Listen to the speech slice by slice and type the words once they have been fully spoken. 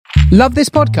Love this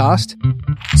podcast?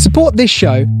 Support this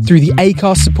show through the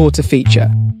Acast supporter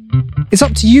feature. It's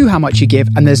up to you how much you give,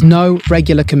 and there's no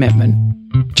regular commitment.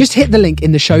 Just hit the link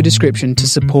in the show description to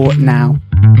support now.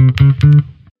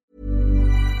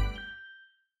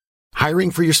 Hiring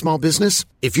for your small business?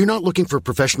 If you're not looking for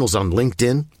professionals on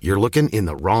LinkedIn, you're looking in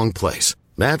the wrong place.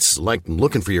 That's like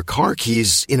looking for your car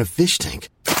keys in a fish tank.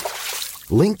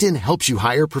 LinkedIn helps you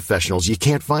hire professionals you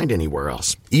can't find anywhere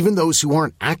else, even those who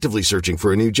aren't actively searching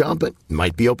for a new job but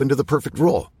might be open to the perfect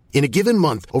role. In a given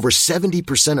month, over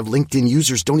 70% of LinkedIn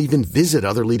users don't even visit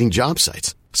other leading job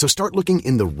sites. So start looking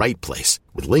in the right place.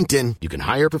 With LinkedIn, you can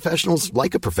hire professionals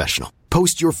like a professional.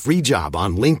 Post your free job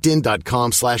on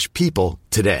linkedin.com/people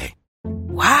today.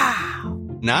 Wow.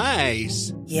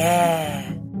 Nice.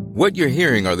 Yeah. What you're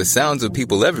hearing are the sounds of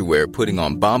people everywhere putting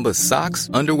on Bombas socks,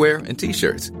 underwear, and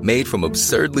T-shirts made from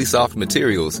absurdly soft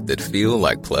materials that feel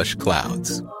like plush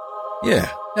clouds.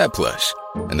 Yeah, that plush.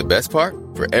 And the best part?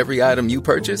 For every item you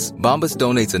purchase, Bombas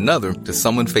donates another to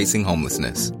someone facing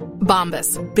homelessness.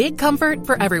 Bombas. Big comfort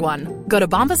for everyone. Go to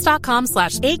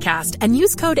bombas.com/ACAST and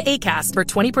use code ACAST for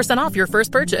 20% off your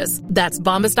first purchase. That's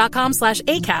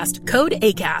bombas.com/ACAST. Code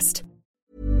ACAST.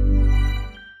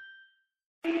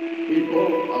 People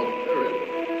of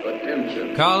Earth,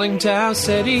 attention. Calling Tau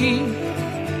City,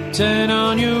 turn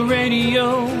on your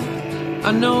radio.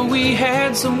 I know we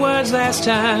had some words last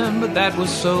time, but that was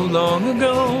so long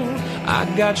ago. I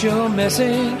got your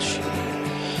message.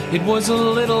 It was a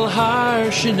little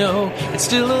harsh, you know. It's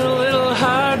still a little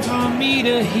hard for me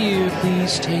to hear.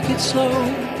 Please take it slow.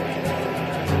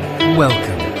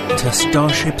 Welcome to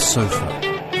Starship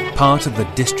Sofa, part of the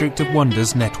District of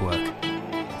Wonders network,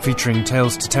 featuring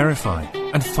tales to terrify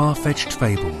and far-fetched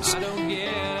fables.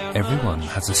 Everyone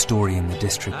has a story in the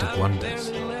District of Wonders.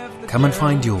 Come and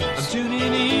find yours. I'm tuning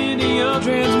in to your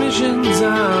transmissions.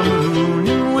 I'm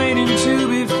mooning, waiting to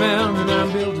be found, and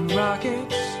I'm building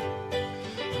rockets.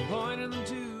 I'm pointing them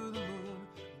to the moon.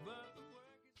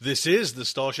 This is the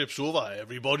Starship Sofa.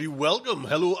 Everybody, welcome,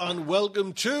 hello, and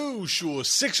welcome to show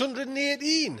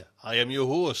 618. I am your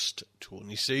host,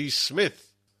 Tony C. Smith.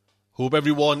 Hope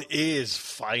everyone is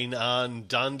fine and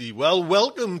dandy. Well,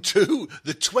 welcome to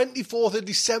the 24th of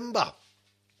December.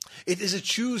 It is a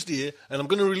Tuesday, and I'm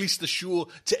going to release the show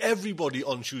to everybody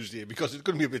on Tuesday because it's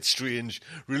going to be a bit strange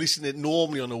releasing it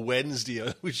normally on a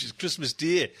Wednesday, which is Christmas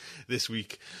Day this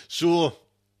week. So,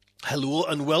 hello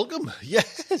and welcome.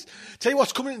 Yes. Tell you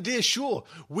what's coming in today's show.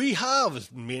 We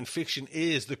have, main fiction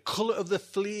is The Colour of the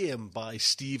Flame by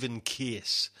Stephen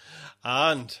Case.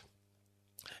 And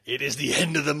it is the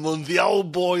end of the month. The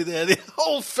old boy there, the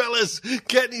old fella's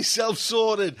getting himself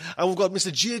sorted. And we've got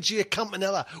Mr. J.J.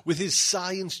 Campanella with his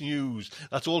science news.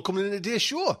 That's all coming in today's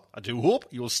show. I do hope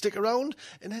you'll stick around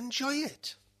and enjoy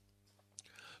it.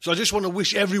 So I just want to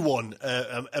wish everyone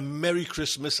a Merry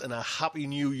Christmas and a Happy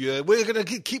New Year. We're going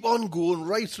to keep on going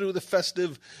right through the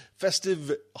festive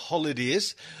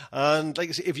holidays. And like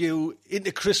I say, if you're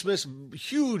into Christmas,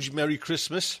 huge Merry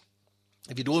Christmas.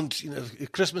 If you don't,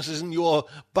 if Christmas isn't your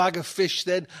bag of fish,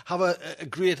 then have a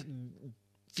great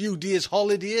few days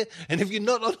holiday. And if you're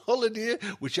not on holiday,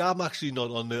 which I'm actually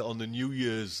not on the New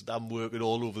Year's, I'm working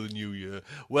all over the New Year.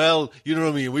 Well, you know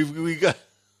what I mean. We got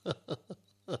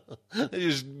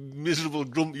just miserable,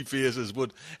 grumpy faces.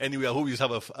 But anyway, I hope you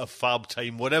have a fab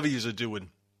time, whatever you're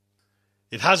doing.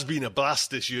 It has been a blast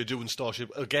this year doing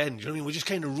Starship again. You know what I mean? We're just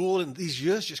kind of rolling. These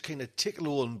years just kind of tick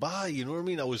on by. You know what I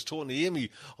mean? I was talking to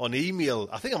Amy on email.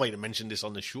 I think I might have mentioned this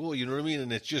on the show. You know what I mean?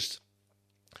 And it's just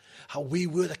how we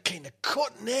were the kind of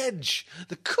cutting edge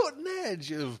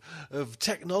of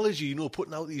technology,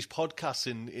 putting out these podcasts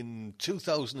in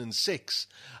 2006.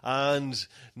 And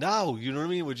now, you know what I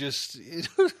mean, we're just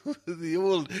the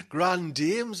old grand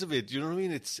dames of it. You know what I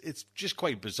mean? It's just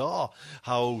quite bizarre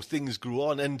how things grew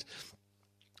on. And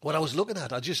what I was looking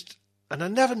at, I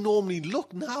never normally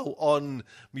look now on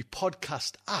my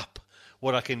podcast app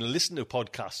where I can listen to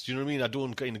podcasts. You know what I mean? I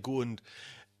don't kind of go and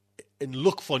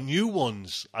look for new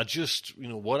ones. I just,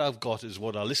 what I've got is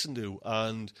what I listen to.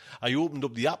 And I opened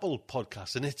up the Apple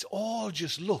podcast and it all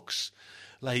just looks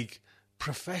like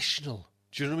professional.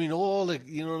 Do you know what I mean? All like,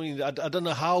 you know what I mean? I don't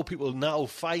know how people now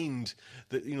find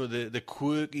the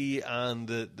quirky and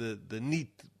the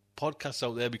neat podcasts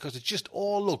out there because it just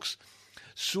all looks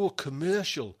so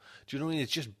commercial. Do you know what I mean?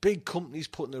 It's just big companies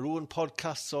putting their own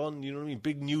podcasts on, you know what I mean?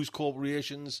 Big news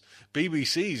corporations.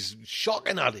 BBC's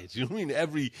shocking at it. You know what I mean?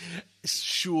 Every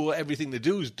show, everything they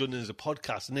do is done as a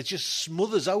podcast, and it just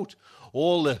smothers out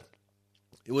all the...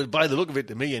 It would, by the look of it,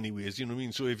 to me anyways, you know what I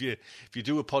mean? So if you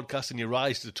do a podcast and you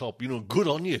rise to the top, good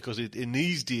on you, because in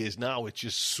these days now, it's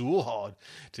just so hard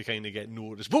to kind of get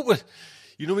noticed. But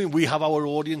you know what I mean? We have our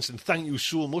audience, and thank you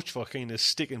so much for kind of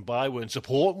sticking by with and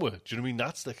supporting with. Do you know what I mean?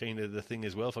 That's the kind of the thing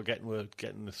as well, for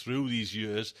getting through these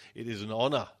years. It is an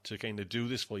honour to kind of do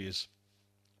this for you.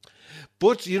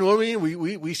 But you know what I mean?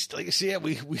 We like I say,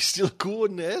 we still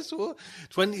going there. So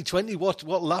 2020, what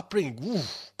will that bring? Ooh,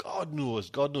 God knows.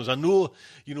 I know,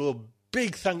 you know, a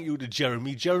big thank you to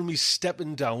Jeremy. Jeremy's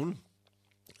stepping down,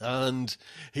 and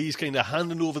he's kind of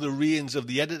handing over the reins of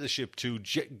the editorship to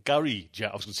Gary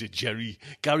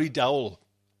Dowell.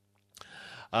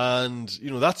 And,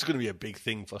 you know, that's going to be a big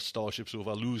thing for Starship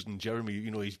Sofa, losing Jeremy.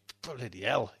 You know, he's bloody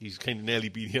hell. He's kind of nearly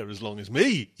been here as long as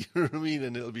me. You know what I mean?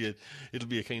 And it'll be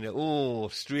a kind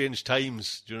of, strange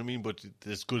times. Do you know what I mean? But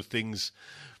there's good things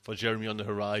for Jeremy on the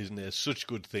horizon. There's such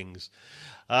good things.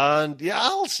 And, yeah,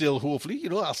 I'll still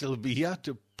be here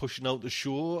to pushing out the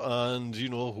show. And, you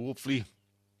know, hopefully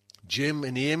Jim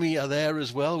and Amy are there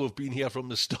as well. We've been here from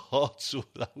the start, so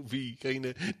that would be kind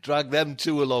of drag them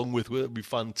two along with. It would be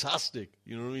fantastic.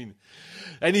 You know what I mean?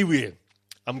 Anyway,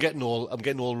 I'm getting all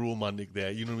romantic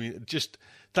there. You know what I mean? Just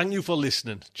thank you for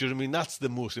listening. Do you know what I mean? That's the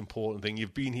most important thing.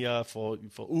 You've been here for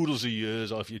oodles of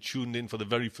years, or if you're tuned in for the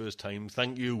very first time,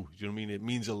 thank you. Do you know what I mean? It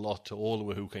means a lot to all of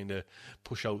you who kind of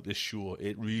push out this show.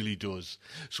 It really does.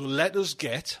 So let us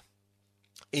get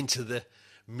into the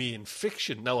main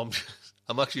fiction. Now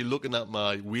I'm actually looking at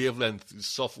my Wavelength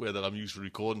software that I'm used for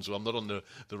recording, so I'm not on the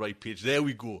right page. There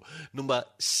we go. Number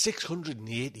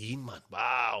 618, man.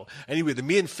 Wow. Anyway, the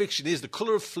main fiction is The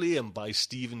Colour of Flame by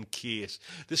Stephen Case.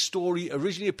 This story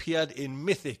originally appeared in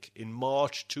Mythic in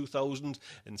March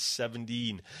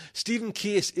 2017. Stephen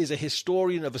Case is a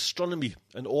historian of astronomy,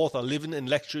 an author living and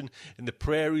lecturing in the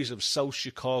prairies of South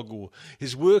Chicago.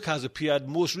 His work has appeared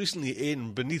most recently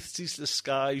in Beneath Ceaseless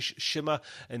Skies, Shimmer,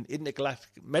 and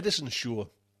Intergalactic Medicine Show.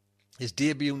 His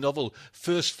debut novel,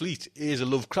 First Fleet, is a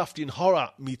Lovecraftian horror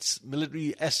meets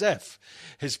military SF.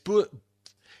 His book...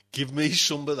 Give me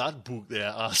some of that book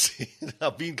there, RC.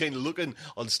 I've been kind of looking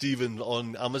on Stephen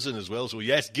on Amazon as well. So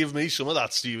yes, give me some of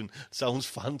that, Stephen. Sounds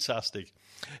fantastic.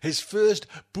 His first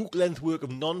book-length work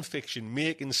of non-fiction,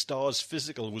 Making Stars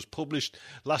Physical, was published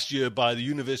last year by the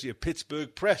University of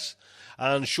Pittsburgh Press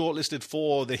and shortlisted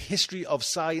for the History of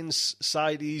Science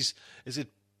Society's,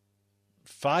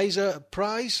 Pfizer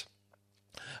Prize?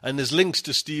 And there's links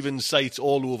to Stephen's sites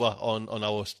all over on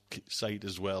our site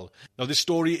as well. Now, this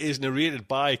story is narrated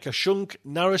by Kashunk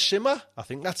Narasimha, I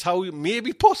think that's how,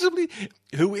 maybe, possibly,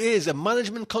 who is a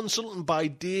management consultant by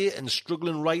day and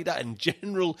struggling writer and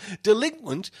general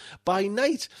delinquent by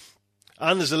night.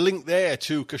 And there's a link there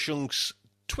to Kashunk's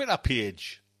Twitter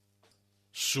page.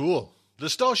 So, the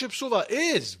Starship Sofa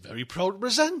is very proud to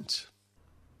present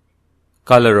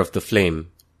Colour of the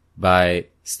Flame by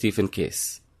Stephen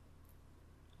Case.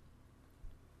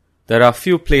 There are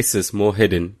few places more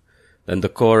hidden than the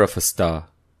core of a star.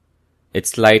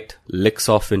 Its light licks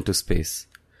off into space,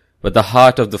 but the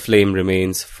heart of the flame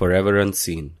remains forever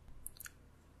unseen.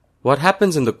 What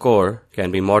happens in the core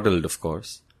can be modeled, of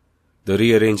course. The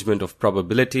rearrangement of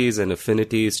probabilities and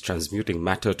affinities transmuting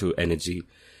matter to energy,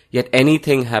 yet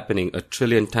anything happening 1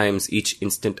 trillion times each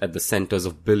instant at the centers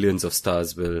of billions of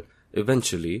stars will,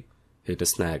 eventually, hit a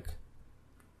snag.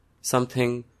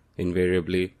 Something,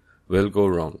 invariably, will go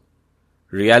wrong.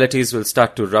 Realities will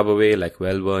start to rub away like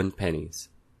well-worn pennies.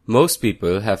 Most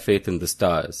people have faith in the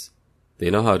stars. They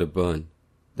know how to burn.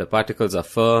 The particles are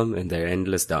firm in their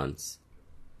endless dance.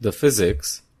 The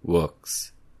physics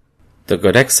works. The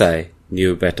Godexai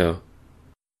knew better.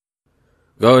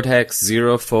 Godhex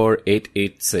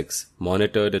 04886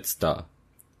 monitored its star.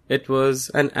 It was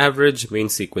an average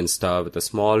main-sequence star with a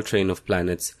small train of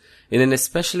planets in an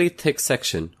especially thick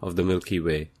section of the Milky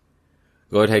Way.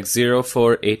 Godhex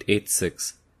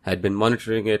 04886 had been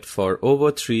monitoring it for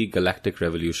over 3 galactic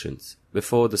revolutions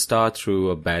before the star threw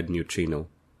a bad neutrino.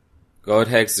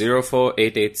 Godhex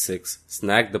 04886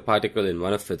 snagged the particle in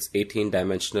one of its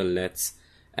 18-dimensional nets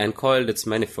and coiled its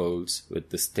manifolds with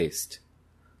distaste.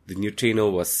 The neutrino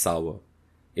was sour.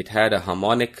 It had a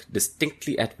harmonic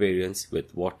distinctly at variance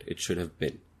with what it should have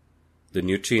been. The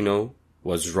neutrino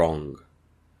was wrong.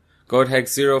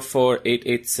 Godhex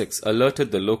 04886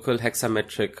 alerted the local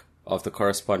hexametric of the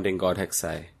corresponding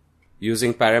Godhexi.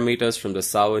 Using parameters from the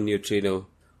sour neutrino,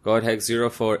 Godhex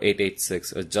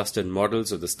 04886 adjusted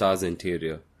models of the star's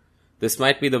interior. This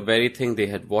might be the very thing they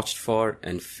had watched for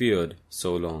and feared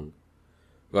so long.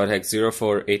 Godhex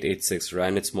 04886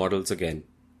 ran its models again.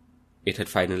 It had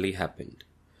finally happened.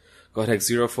 Godhex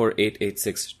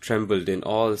 04886 trembled in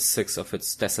all 6 of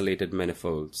its tessellated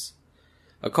manifolds.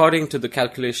 According to the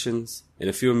calculations, in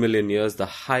a few million years, the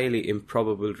highly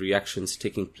improbable reactions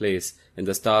taking place in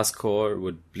the star's core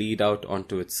would bleed out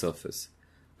onto its surface,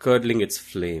 curdling its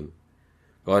flame.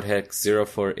 Godhex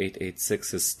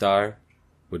 04886's star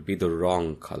would be the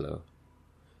wrong color.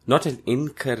 Not an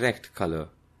incorrect color,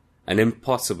 an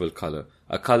impossible color,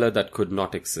 a color that could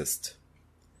not exist.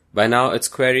 By now, its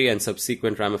query and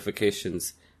subsequent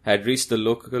ramifications had reached the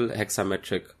local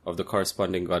hexametric of the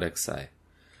corresponding Godhexi.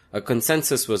 A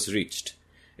consensus was reached.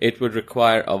 It would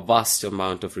require a vast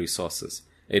amount of resources.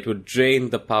 It would drain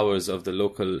the powers of the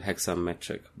local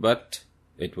hexametric, but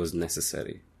it was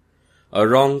necessary. A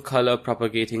wrong color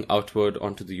propagating outward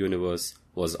onto the universe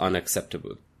was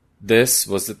unacceptable. This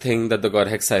was the thing that the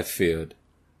Godhexi feared.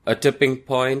 A tipping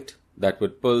point that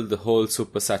would pull the whole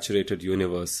supersaturated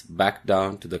universe back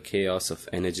down to the chaos of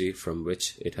energy from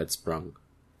which it had sprung.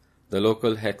 The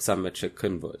local hexametric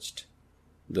converged.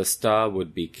 The star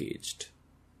would be caged.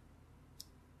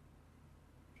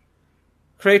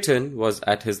 Creighton was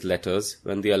at his letters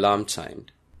when the alarm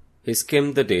chimed. He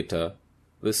skimmed the data,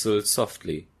 whistled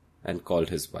softly, and called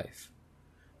his wife.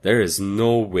 "There is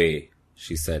no way,"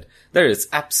 she said. "There is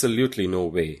absolutely no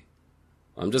way."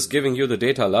 "I'm just giving you the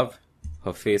data, love."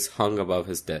 Her face hung above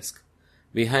his desk.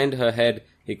 Behind her head,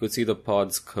 he could see the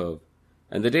pods curve.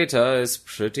 "And the data is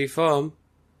pretty firm.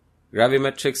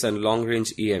 Gravimetrics and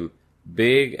long-range EM,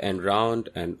 big and round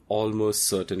and almost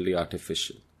certainly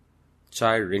artificial."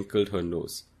 Chai wrinkled her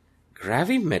nose.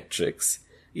 "Gravimetrics?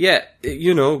 Yeah,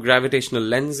 gravitational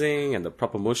lensing and the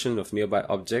proper motion of nearby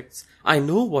objects. I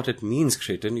know what it means,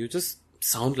 Creighton. You just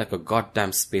sound like a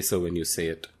goddamn spacer when you say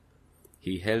it."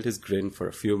 He held his grin for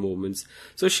a few moments,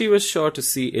 so she was sure to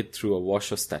see it through a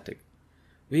wash of static.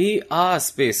 "We are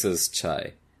spacers,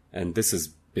 Chai, and this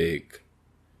is big.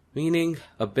 Meaning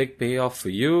a big payoff for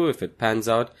you if it pans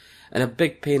out, and a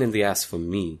big pain in the ass for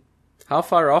me. How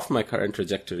far off my current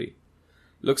trajectory?"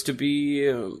 "Looks to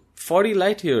be 40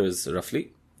 light years,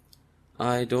 roughly."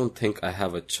 "I don't think I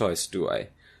have a choice, do I?"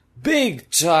 "Big,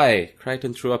 Chai!"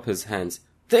 Creighton threw up his hands.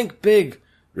 "Think big!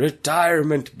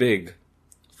 Retirement big!"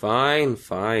 Fine,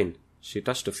 fine. She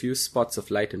touched a few spots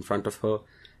of light in front of her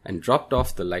and dropped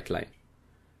off the light line.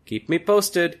 "Keep me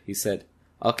posted," he said.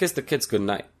 "I'll kiss the kids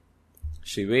goodnight."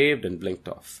 She waved and blinked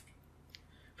off.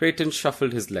 Creighton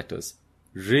shuffled his letters.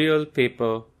 Real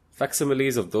paper,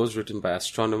 facsimiles of those written by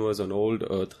astronomers on old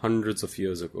Earth hundreds of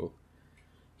years ago.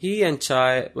 He and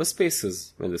Chai were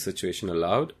spacers when the situation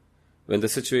allowed. When the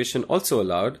situation also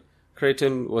allowed,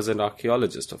 Creighton was an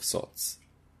archaeologist of sorts.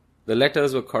 The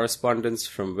letters were correspondence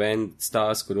from when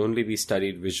stars could only be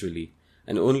studied visually,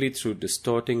 and only through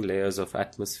distorting layers of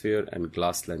atmosphere and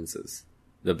glass lenses.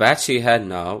 The batch he had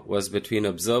now was between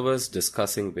observers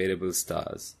discussing variable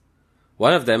stars.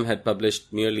 One of them had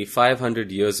published nearly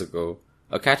 500 years ago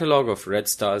a catalogue of red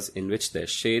stars in which their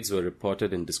shades were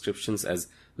reported in descriptions as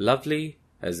lovely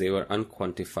as they were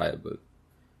unquantifiable.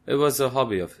 It was a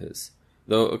hobby of his,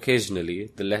 though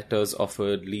occasionally the letters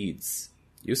offered leads,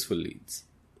 useful leads.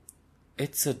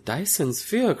 "It's a Dyson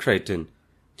sphere, Creighton."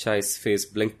 Chai's face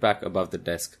blinked back above the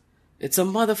desk. "It's a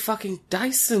motherfucking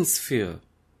Dyson sphere."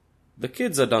 "The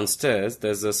kids are downstairs.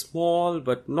 There's a small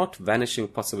but not vanishing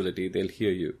possibility they'll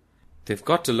hear you. They've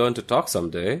got to learn to talk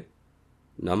someday."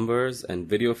 Numbers and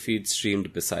video feeds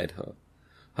streamed beside her.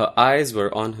 Her eyes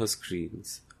were on her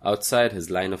screens, outside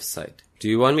his line of sight. "Do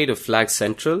you want me to flag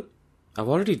Central?" "I've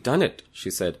already done it,"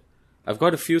 she said. "I've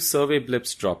got a few survey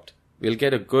blips dropped. We'll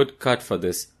get a good cut for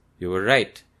this. You were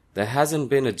right. There hasn't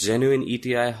been a genuine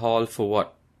ETI haul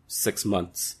for 6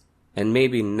 months. And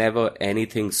maybe never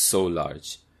anything so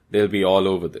large. They'll be all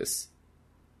over this."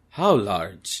 "How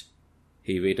large?"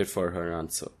 He waited for her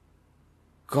answer.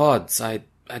 "Gods, I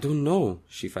don't know,"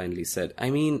 she finally said. "I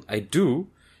mean, I do.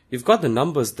 You've got the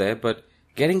numbers there, but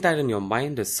getting that in your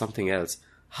mind is something else.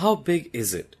 How big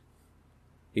is it?"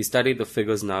 He studied the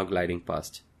figures now gliding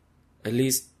past. "At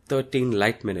least 13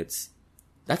 light minutes.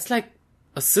 That's like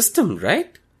a system,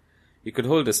 right? You could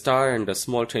hold a star and a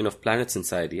small train of planets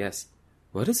inside, yes.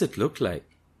 What does it look like?"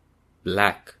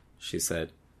 "Black," she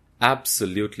said.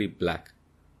 "Absolutely black.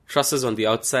 Trusses on the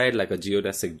outside like a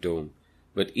geodesic dome,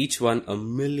 but each one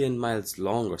 1,000,000 miles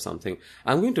long or something.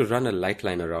 I'm going to run a light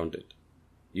line around it."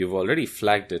 "You've already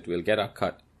flagged it. We'll get our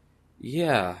cut."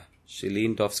 "Yeah." She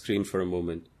leaned off screen for a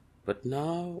moment. "But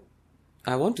now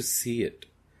I want to see it.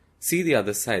 See the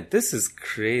other side. This is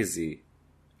crazy."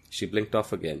 She blinked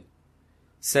off again.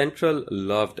 Central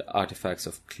loved artifacts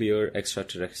of clear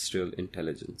extraterrestrial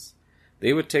intelligence.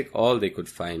 They would take all they could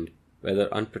find,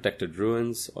 whether unprotected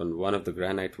ruins on one of the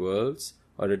granite worlds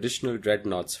or additional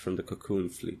dreadnoughts from the Cocoon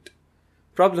fleet.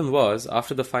 Problem was,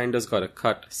 after the finders got a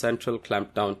cut, Central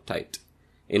clamped down tight.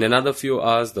 In another few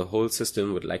hours, the whole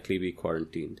system would likely be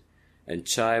quarantined, and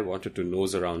Chai wanted to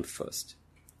nose around first.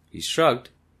 He shrugged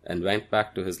and went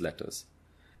back to his letters.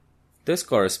 This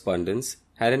correspondence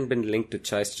hadn't been linked to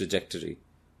Chai's trajectory,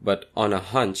 but on a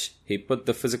hunch, he put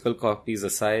the physical copies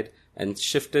aside and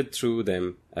shifted through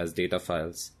them as data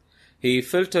files. He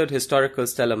filtered historical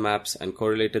stellar maps and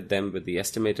correlated them with the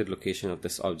estimated location of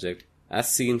this object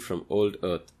as seen from old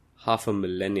Earth 500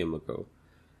 millennium ago,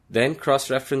 then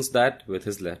cross-referenced that with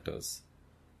his letters.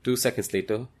 2 seconds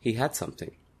later, he had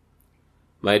something.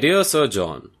 My dear Sir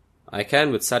John, I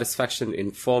can with satisfaction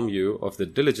inform you of the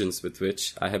diligence with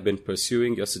which I have been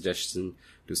pursuing your suggestion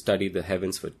to study the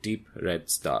heavens for deep red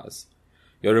stars.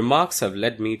 Your remarks have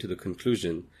led me to the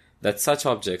conclusion that such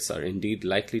objects are indeed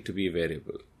likely to be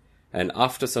variable, and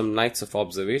after some nights of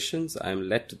observations I am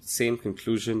led to the same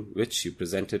conclusion which you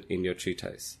presented in your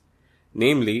treatise,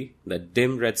 namely that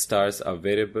dim red stars are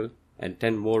variable and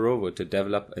tend moreover to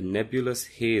develop a nebulous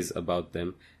haze about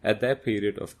them at their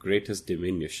period of greatest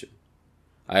diminution.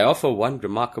 I offer one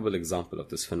remarkable example of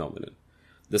this phenomenon.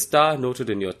 The star noted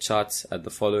in your charts at the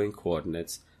following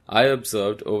coordinates I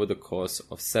observed over the course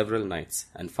of several nights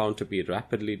and found to be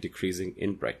rapidly decreasing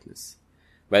in brightness.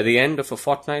 By the end of a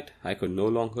fortnight, I could no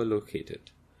longer locate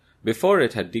it. Before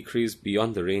it had decreased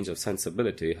beyond the range of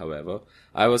sensibility, however,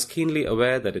 I was keenly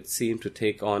aware that it seemed to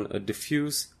take on a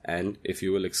diffuse and, if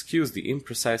you will excuse the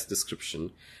imprecise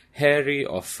description, hairy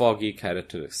or foggy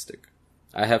characteristic.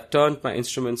 I have turned my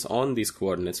instruments on these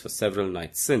coordinates for several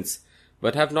nights since,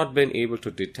 but have not been able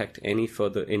to detect any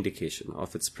further indication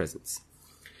of its presence.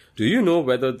 Do you know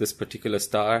whether this particular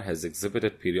star has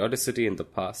exhibited periodicity in the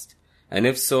past, and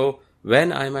if so,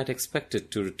 when I might expect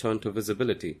it to return to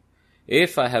visibility?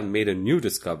 If I have made a new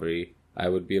discovery, I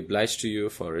would be obliged to you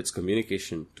for its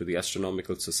communication to the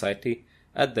Astronomical Society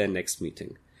at their next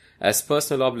meeting. As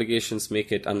personal obligations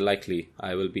make it unlikely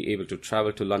I will be able to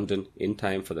travel to London in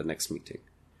time for the next meeting.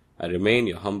 I remain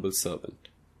your humble servant.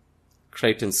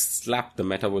 Creighton slapped the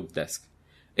Metawood desk.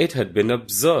 It had been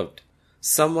observed.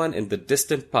 Someone in the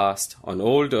distant past on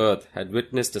old Earth had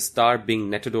witnessed a star being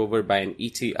netted over by an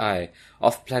ETI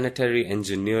of planetary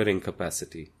engineering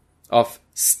capacity, of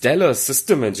stellar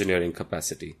system engineering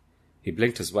capacity. He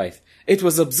blinked his wife. It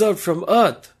was observed from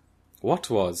Earth.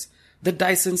 What was? The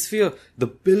Dyson Sphere, the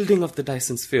building of the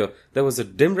Dyson Sphere. There was a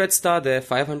dim red star there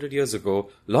 500 years ago,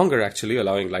 longer actually,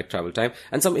 allowing light travel time,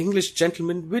 and some English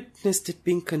gentleman witnessed it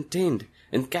being contained,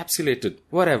 encapsulated,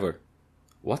 whatever.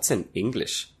 What's in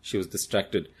English? She was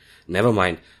distracted. Never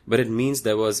mind, but it means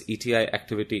there was ETI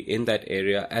activity in that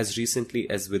area as recently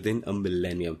as within a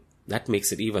millennium. That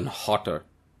makes it even hotter.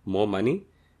 More money?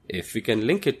 If we can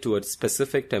link it to a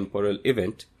specific temporal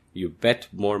event, you bet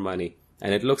more money.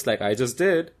 And it looks like I just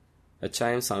did. A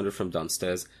chime sounded from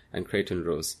downstairs, and Creighton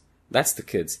rose. That's the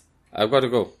kids. I've got to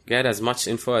go. Get as much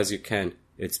info as you can.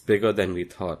 It's bigger than we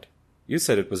thought. You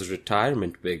said it was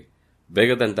retirement big.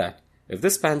 Bigger than that. If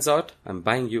this pans out, I'm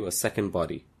buying you a second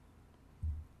body.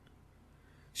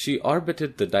 She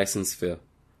orbited the Dyson Sphere.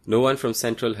 No one from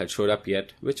Central had showed up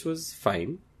yet, which was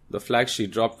fine. The flag she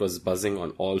dropped was buzzing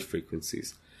on all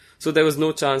frequencies, so there was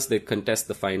no chance they'd contest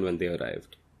the find when they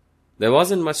arrived. There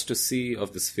wasn't much to see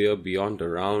of the sphere beyond a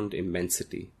round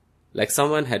immensity, like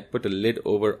someone had put a lid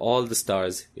over all the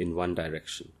stars in one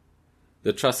direction.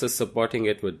 The trusses supporting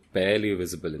it were barely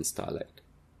visible in starlight.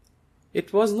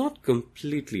 It was not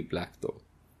completely black, though.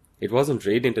 It wasn't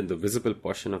radiant in the visible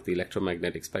portion of the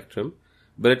electromagnetic spectrum,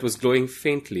 but it was glowing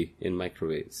faintly in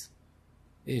microwaves.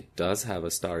 It does have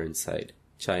a star inside,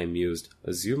 Chai mused,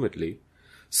 assumedly,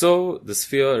 so the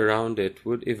sphere around it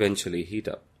would eventually heat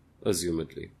up,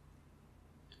 assumedly.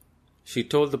 She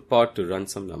told the pod to run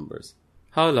some numbers.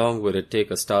 How long would it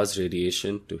take a star's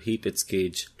radiation to heat its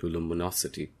gauge to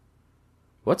luminosity?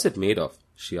 What's it made of?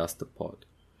 She asked the pod.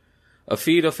 A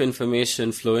feed of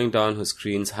information flowing down her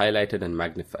screens highlighted and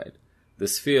magnified. The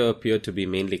sphere appeared to be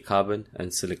mainly carbon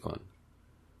and silicon.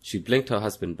 She blinked her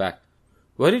husband back.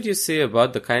 What did you say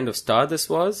about the kind of star this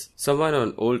was? Someone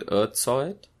on old Earth saw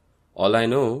it? All I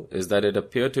know is that it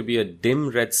appeared to be a dim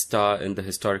red star in the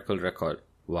historical record.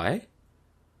 Why?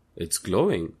 It's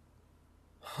glowing.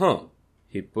 Huh.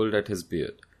 He pulled at his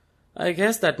beard. I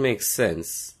guess that makes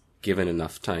sense, given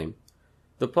enough time.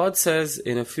 The pod says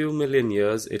in a few million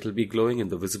years it'll be glowing in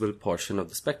the visible portion of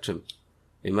the spectrum.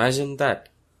 Imagine that.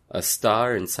 A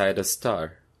star inside a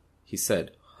star. He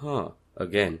said, huh,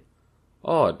 again.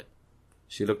 Odd.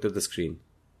 She looked at the screen.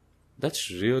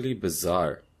 That's really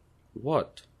bizarre.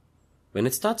 What? When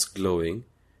it starts glowing,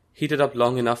 heated up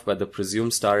long enough by the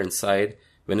presumed star inside,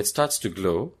 when it starts to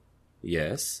glow,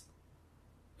 yes,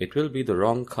 it will be the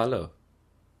wrong color.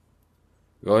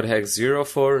 Godhex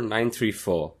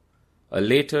 04934, a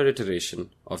later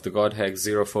iteration of the Godhex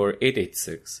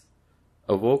 04886,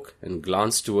 awoke and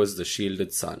glanced towards the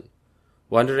shielded sun.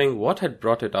 wondering what had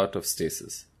brought it out of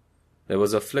stasis. There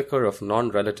was a flicker of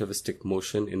non-relativistic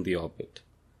motion in the orbit.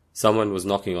 Someone was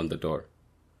knocking on the door.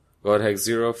 Godhex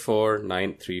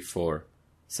 04934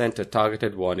 sent a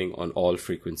targeted warning on all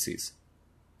frequencies.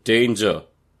 Danger!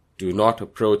 Do not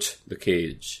approach the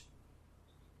cage.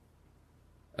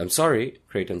 I'm sorry,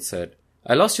 Creighton said.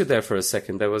 I lost you there for a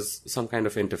second. There was some kind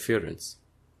of interference.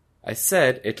 I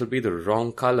said it'll be the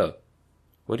wrong color.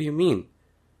 What do you mean?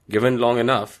 Given long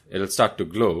enough, it'll start to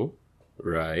glow,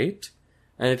 right?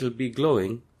 And it'll be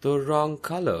glowing the wrong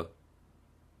color.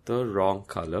 The wrong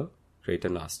color?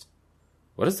 Creighton asked.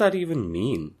 What does that even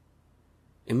mean?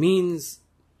 It means,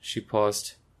 she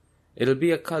paused, it'll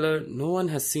be a color no one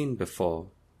has seen before.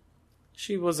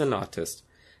 She was an artist,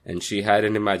 and she had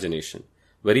an imagination.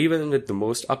 But even with the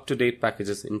most up-to-date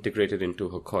packages integrated into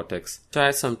her cortex,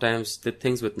 Chai sometimes did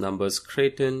things with numbers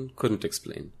Creighton couldn't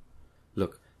explain.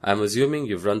 Look, I'm assuming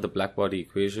you've run the blackbody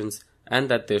equations and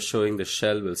that they're showing the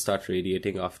shell will start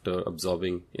radiating after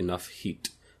absorbing enough heat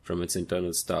from its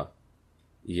internal star.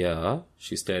 Yeah,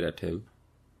 she stared at him.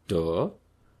 Duh.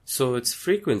 So its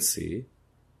frequency,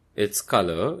 its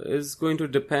color, is going to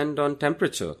depend on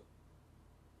temperature.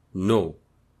 No.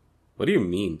 What do you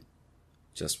mean?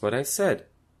 Just what I said.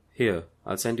 Here,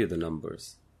 I'll send you the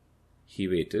numbers. He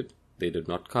waited. They did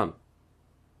not come.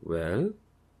 Well?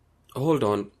 Hold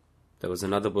on. There was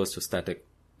another burst of static.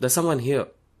 There's someone here.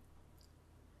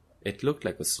 It looked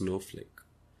like a snowflake.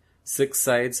 6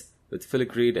 sides with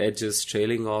filigreed edges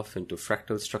trailing off into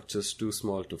fractal structures too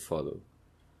small to follow.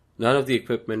 None of the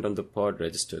equipment on the pod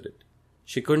registered it.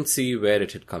 She couldn't see where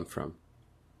it had come from.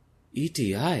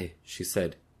 ETI, she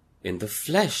said. In the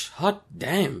flesh. Hot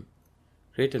damn.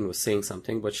 Creighton was saying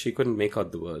something, but she couldn't make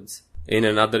out the words. In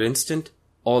another instant,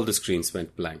 all the screens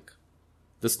went blank.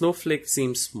 The snowflake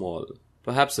seemed small,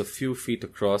 perhaps a few feet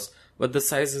across, but the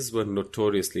sizes were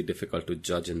notoriously difficult to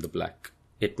judge in the black.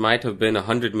 It might have been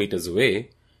 100 meters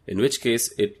away, in which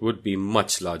case it would be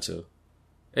much larger.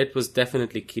 It was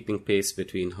definitely keeping pace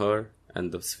between her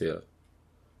and the sphere.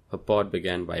 Her pod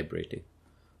began vibrating.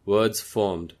 Words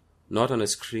formed, not on a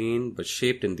screen, but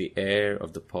shaped in the air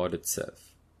of the pod itself.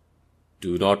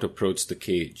 Do not approach the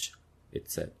cage, it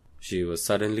said. She was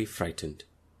suddenly frightened.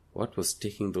 What was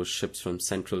taking those ships from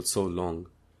Central so long?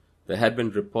 There had been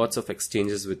reports of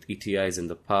exchanges with ETIs in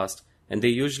the past, and they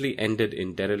usually ended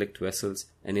in derelict vessels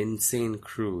and insane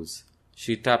crews.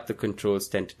 She tapped the controls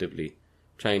tentatively,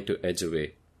 trying to edge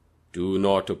away. Do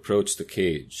not approach the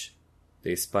cage.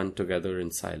 They spun together in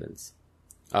silence.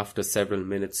 After several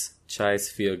minutes, Chai's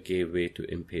fear gave way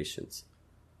to impatience.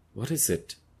 What is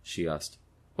it? She asked.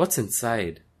 What's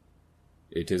inside?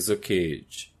 It is a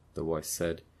cage, the voice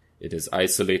said. It is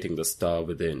isolating the star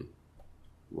within.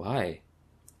 Why?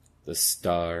 The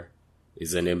star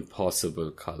is an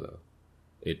impossible color.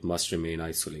 It must remain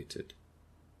isolated.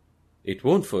 It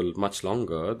won't for much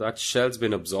longer. That shell's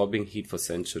been absorbing heat for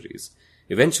centuries.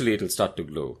 Eventually it'll start to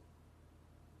glow.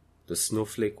 The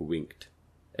snowflake winked.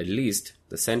 At least,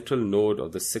 the central node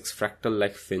of the 6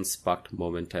 fractal-like fins sparked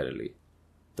momentarily.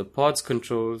 The pod's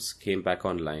controls came back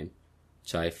online.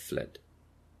 Chai fled.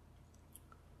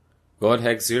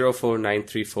 Godhex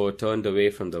 04934 turned away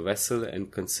from the vessel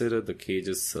and considered the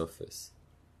cage's surface.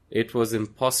 It was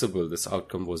impossible this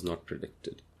outcome was not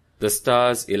predicted. The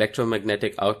star's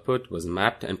electromagnetic output was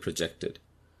mapped and projected.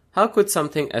 How could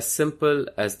something as simple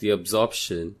as the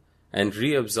absorption and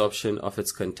reabsorption of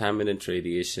its contaminant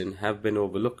radiation have been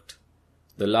overlooked?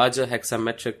 The larger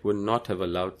hexametric would not have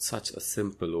allowed such a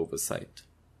simple oversight.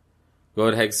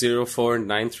 Godhex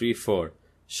 04934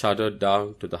 shuddered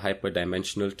down to the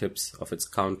hyperdimensional tips of its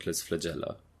countless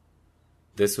flagella.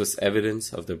 This was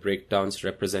evidence of the breakdowns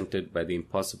represented by the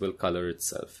impossible color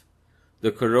itself.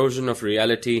 The corrosion of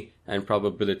reality and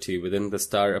probability within the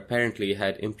star apparently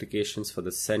had implications for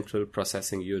the central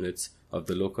processing units of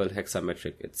the local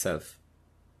hexametric itself.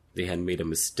 They had made a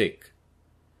mistake.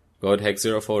 Godhex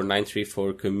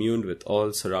 04934 communed with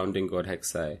all surrounding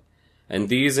Godhexi, and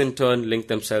these in turn linked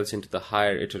themselves into the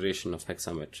higher iteration of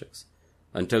hexametrics,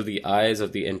 until the eyes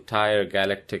of the entire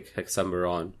galactic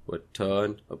hexameron were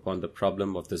turned upon the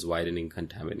problem of this widening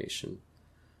contamination.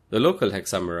 The local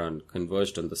hexameron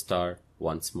converged on the star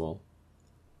once more.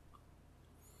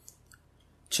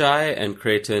 Chai and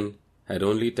Creighton had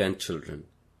only 10 children.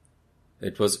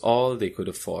 It was all they could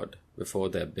afford before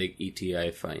their big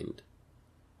ETI find.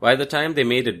 By the time they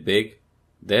made it big,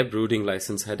 their brooding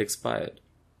license had expired.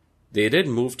 They did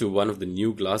move to one of the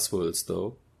new glass worlds,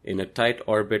 though, in a tight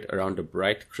orbit around a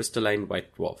bright crystalline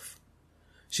white dwarf.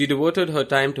 She devoted her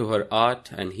time to her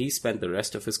art, and he spent the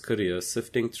rest of his career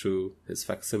sifting through his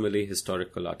facsimile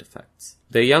historical artifacts.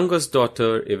 Their youngest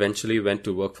daughter eventually went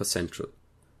to work for Central,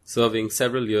 serving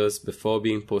several years before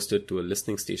being posted to a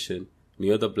listening station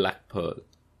near the Black Pearl.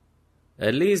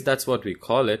 At least that's what we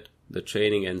call it, the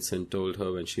training ensign told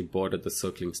her when she boarded the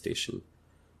circling station.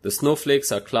 The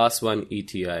snowflakes are Class 1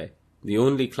 ETI, the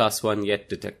only Class 1 yet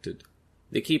detected.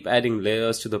 They keep adding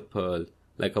layers to the pearl,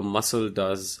 like a mussel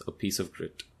does a piece of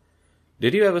grit.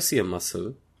 Did you ever see a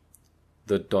mussel?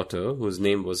 The daughter, whose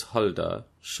name was Hulda,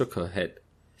 shook her head.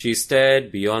 She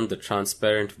stared beyond the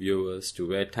transparent viewers to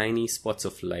where tiny spots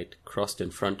of light crossed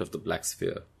in front of the black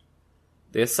sphere.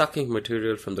 They are sucking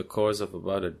material from the cores of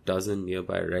about a dozen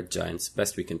nearby red giants,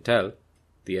 best we can tell,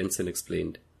 the ensign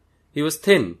explained. He was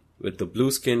thin, with the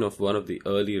blue skin of one of the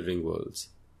early ringworlds.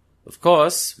 Of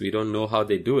course, we don't know how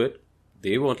they do it.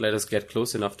 They won't let us get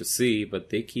close enough to see, but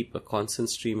they keep a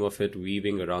constant stream of it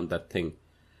weaving around that thing.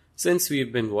 Since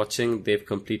we've been watching, they've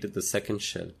completed the second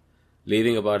shell,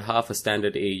 leaving about half a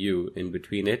standard AU in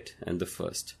between it and the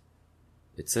first.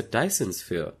 It's a Dyson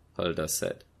sphere, Hulda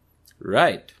said.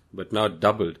 Right, but now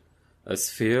doubled. A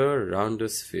sphere round a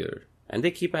sphere. And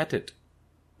they keep at it.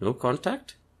 No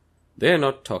contact? They're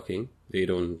not talking. They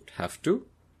don't have to.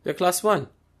 They're Class 1.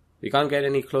 We can't get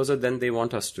any closer than they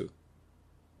want us to.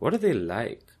 What are they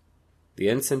like? The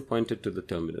ensign pointed to the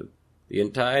terminal. The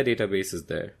entire database is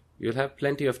there. You'll have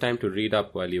plenty of time to read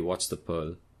up while you watch the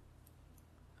Pearl.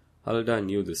 Hulda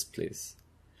knew this place.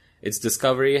 Its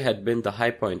discovery had been the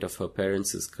high point of her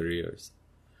parents' careers.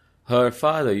 Her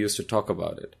father used to talk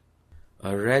about it.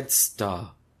 A red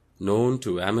star, known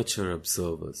to amateur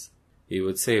observers, he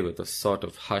would say with a sort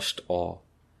of hushed awe,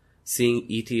 seeing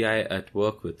ETI at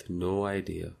work with no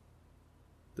idea.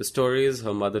 The stories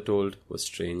her mother told were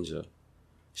stranger.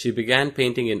 She began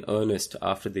painting in earnest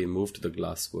after they moved to the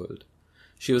glass world.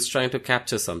 She was trying to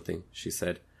capture something, she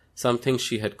said, something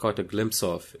she had caught a glimpse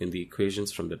of in the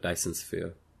equations from the Dyson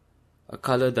sphere. A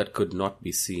color that could not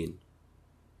be seen.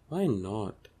 Why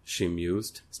not? She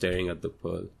mused, staring at the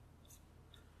pearl.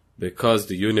 Because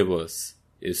the universe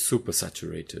is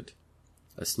supersaturated.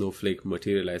 A snowflake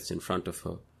materialized in front of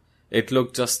her. It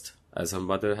looked just as her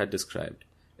mother had described,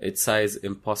 its size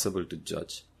impossible to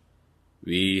judge.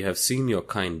 We have seen your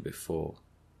kind before.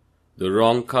 The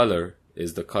wrong color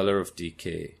is the color of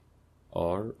decay,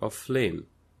 or of flame.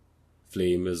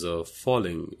 Flame is a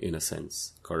falling, in a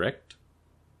sense, correct?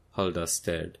 Hulda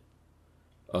stared.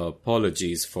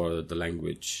 Apologies for the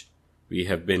language. We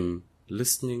have been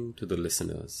listening to the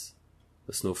listeners.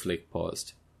 The snowflake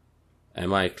paused.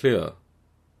 Am I clear?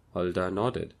 Hulda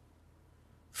nodded.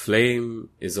 Flame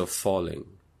is a falling.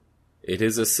 It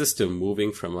is a system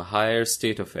moving from a higher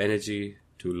state of energy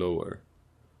to lower.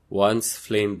 Once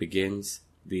flame begins,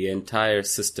 the entire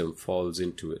system falls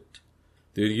into it.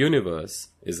 The universe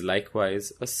is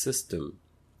likewise a system.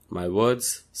 My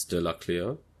words still are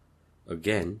clear?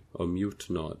 Again, a mute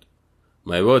nod.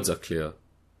 My words are clear.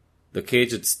 The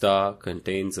caged star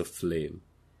contains a flame.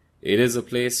 It is a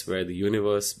place where the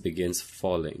universe begins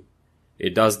falling.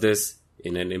 It does this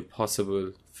in an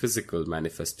impossible physical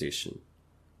manifestation.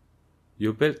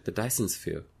 You built the Dyson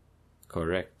sphere.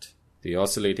 Correct. The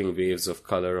oscillating waves of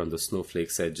color on the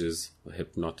snowflake's edges were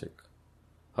hypnotic.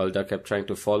 Hulda kept trying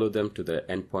to follow them to their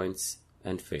endpoints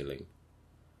and failing.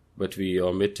 But we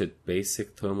omitted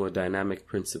basic thermodynamic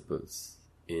principles,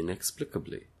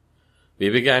 inexplicably. We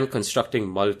began constructing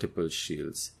multiple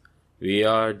shields. We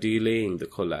are delaying the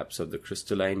collapse of the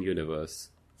crystalline universe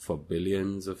for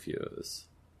billions of years.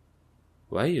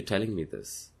 Why are you telling me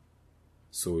this?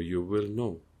 So you will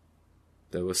know.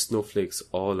 There were snowflakes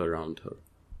all around her.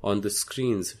 On the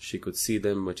screens, she could see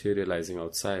them materializing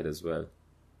outside as well.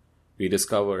 We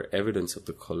discover evidence of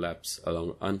the collapse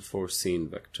along unforeseen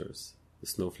vectors. The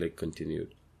snowflake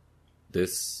continued.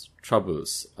 This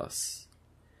troubles us.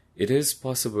 It is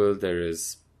possible there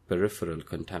is peripheral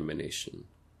contamination.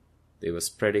 They were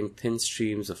spreading thin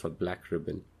streams of a black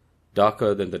ribbon,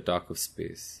 darker than the dark of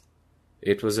space.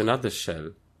 It was another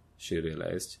shell, she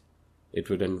realized. It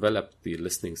would envelop the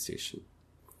listening station.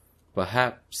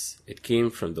 Perhaps it came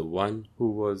from the one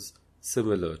who was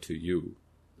similar to you,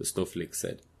 the snowflake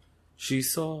said. She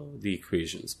saw the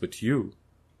equations, but you,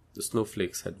 the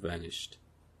snowflakes had vanished.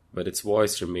 But its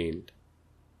voice remained.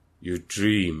 You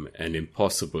dream an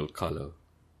impossible color.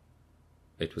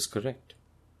 It was correct.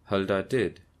 Hulda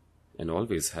did, and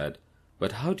always had.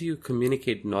 But how do you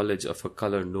communicate knowledge of a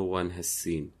color no one has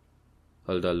seen?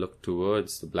 Hulda looked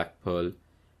towards the black pearl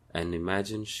and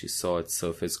imagined she saw its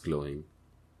surface glowing.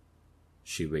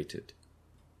 She waited.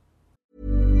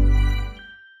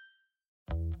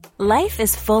 Life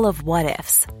is full of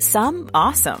what-ifs. Some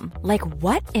awesome, like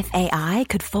what if AI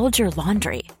could fold your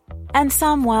laundry? And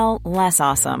some, well, less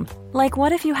awesome, like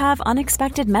what if you have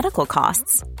unexpected medical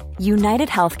costs? United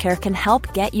Healthcare can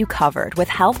help get you covered with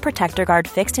Health Protector Guard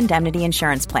fixed indemnity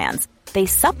insurance plans. They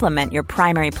supplement your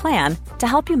primary plan to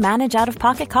help you manage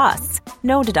out-of-pocket costs.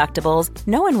 No deductibles,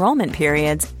 no enrollment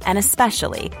periods, and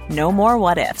especially no more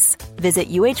what-ifs. Visit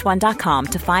UH1.com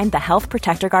to find the Health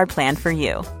Protector Guard plan for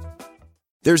you.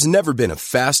 There's never been a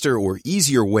faster or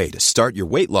easier way to start your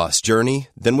weight loss journey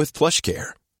than with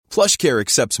PlushCare. PlushCare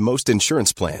accepts most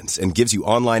insurance plans and gives you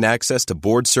online access to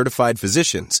board-certified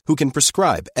physicians who can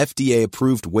prescribe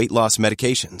FDA-approved weight loss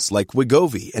medications like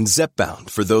Wegovy and Zepbound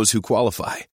for those who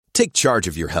qualify. Take charge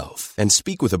of your health and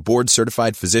speak with a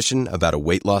board-certified physician about a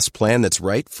weight loss plan that's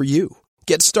right for you.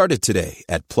 Get started today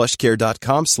at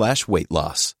plushcare.com/weight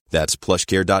loss. That's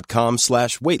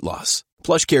plushcare.com/weight loss.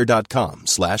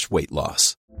 plushcare.com/weight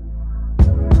loss.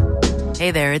 Hey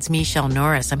there, it's Michelle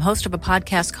Norris. I'm host of a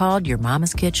podcast called Your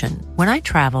Mama's Kitchen. When I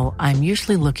travel, I'm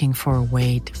usually looking for a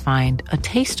way to find a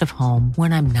taste of home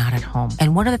when I'm not at home.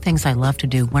 And one of the things I love to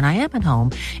do when I am at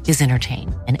home is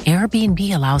entertain. And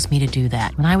Airbnb allows me to do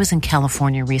that. When I was in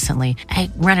California recently, I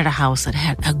rented a house that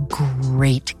had a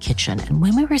great kitchen. And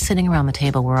when we were sitting around the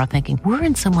table, we're all thinking, we're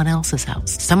in someone else's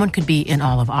house. Someone could be in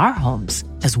all of our homes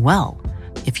as well.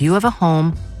 If you have a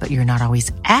home, but you're not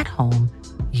always at home,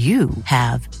 you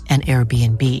have an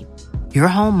Airbnb. Your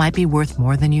home might be worth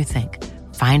more than you think.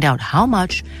 Find out how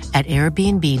much at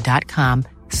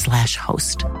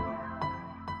airbnb.com/host.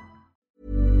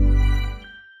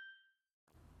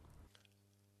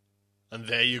 And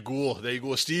there you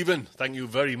go, Stephen. Thank you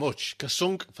very much.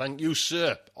 Kasunk, thank you,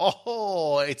 sir.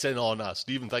 Oh, it's an honour.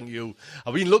 Stephen, thank you.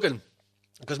 I've been looking,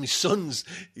 because my son's,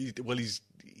 he's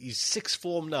sixth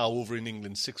form now over in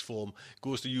England, sixth form,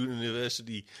 goes to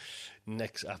university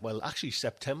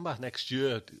September next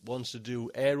year, wants to do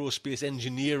aerospace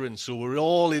engineering, so we're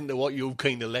all into what you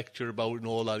kind of lecture about and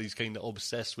all that. He's kind of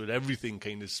obsessed with everything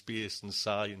kind of space and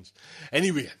science.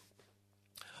 Anyway,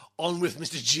 on with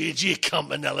Mr. JJ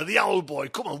Campanella, the old boy.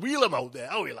 Come on, wheel him out there.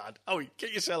 Howie, lad. Howie,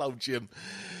 get yourself out, Jim.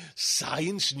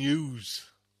 Science news.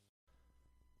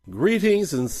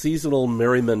 Greetings and seasonal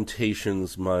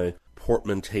merrimentations, my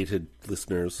portmantated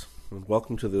listeners, and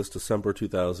welcome to this December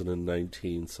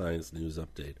 2019 Science News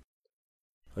Update.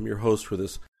 I'm your host for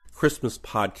this Christmas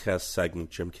podcast segment,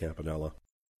 Jim Campanella.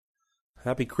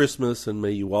 Happy Christmas, and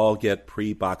may you all get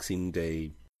pre-Boxing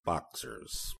Day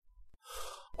boxers.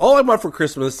 All I want for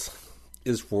Christmas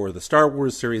is for the Star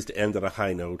Wars series to end on a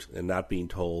high note and not being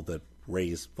told that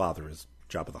Rey's father is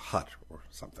Jabba the Hutt or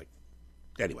something.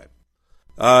 Anyway,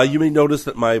 you may notice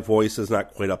that my voice is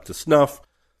not quite up to snuff.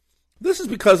 This is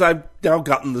because I've now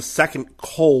gotten the second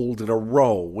cold in a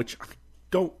row, which I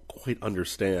don't quite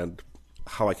understand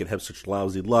how I can have such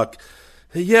lousy luck.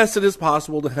 Yes, it is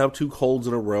possible to have two colds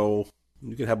in a row.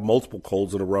 You can have multiple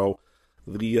colds in a row.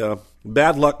 The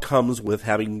bad luck comes with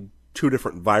having two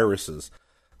different viruses.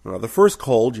 The first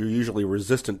cold you're usually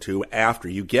resistant to after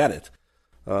you get it.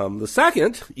 The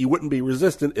second, you wouldn't be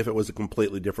resistant if it was a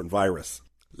completely different virus.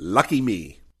 Lucky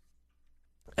me.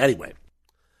 Anyway,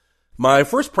 my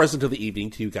first present of the evening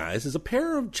to you guys is a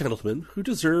pair of gentlemen who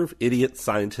deserve Idiot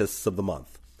Scientists of the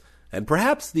Month. And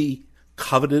perhaps the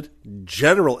coveted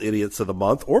General Idiots of the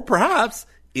Month, or perhaps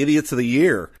Idiots of the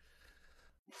Year.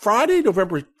 Friday,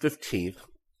 November 15th,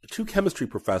 two chemistry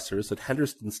professors at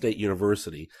Henderson State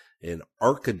University in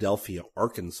Arkadelphia,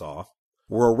 Arkansas,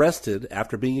 were arrested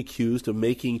after being accused of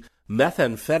making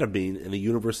methamphetamine in a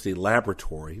university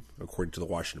laboratory, according to the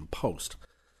Washington Post.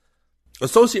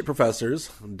 Associate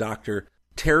professors Dr.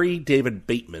 Terry David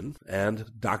Bateman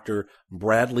and Dr.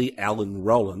 Bradley Allen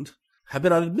Rowland have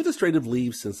been on administrative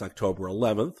leave since October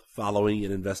 11th, following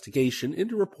an investigation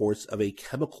into reports of a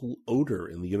chemical odor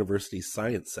in the university's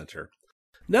science center.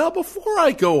 Now, before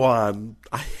I go on,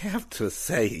 I have to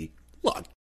say, look,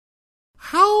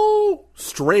 how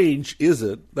strange is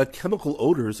it that chemical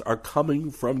odors are coming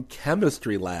from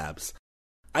chemistry labs?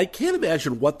 I can't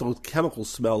imagine what those chemical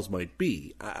smells might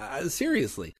be.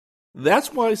 Seriously.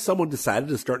 That's why someone decided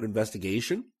to start an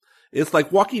investigation? It's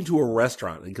like walking into a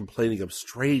restaurant and complaining of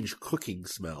strange cooking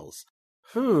smells.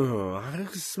 I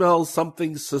smell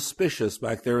something suspicious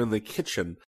back there in the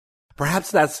kitchen.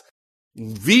 Perhaps that's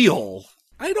veal.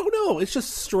 I don't know. It's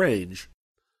just strange.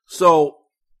 So,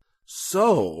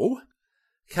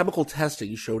 chemical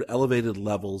testing showed elevated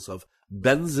levels of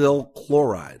benzyl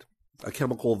chloride, a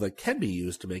chemical that can be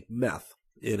used to make meth,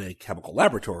 in a chemical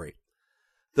laboratory.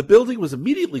 The building was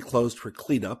immediately closed for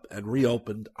cleanup and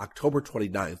reopened October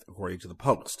 29th, according to the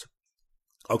Post.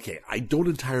 Okay, I don't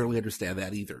entirely understand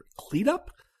that either. Cleanup?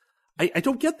 I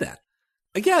don't get that.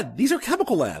 Again, these are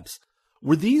chemical labs.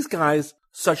 Were these guys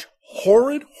such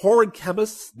horrid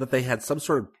chemists that they had some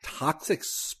sort of toxic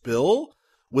spill?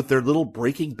 with their little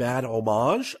Breaking Bad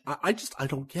homage. I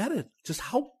don't get it. Just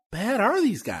how bad are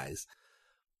these guys?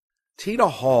 Tina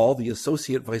Hall, the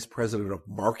Associate Vice President of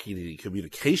Marketing and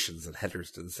Communications at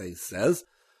Henderson, says,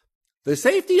 "The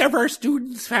safety of our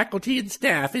students, faculty, and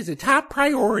staff is a top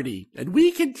priority, and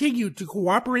we continue to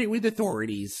cooperate with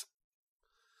authorities."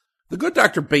 The good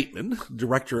Dr. Bateman,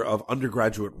 Director of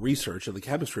Undergraduate Research in the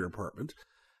Chemistry Department,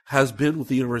 has been with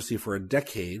the university for a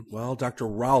decade, while Dr.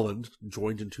 Rowland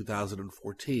joined in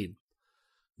 2014.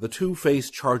 The two face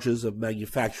charges of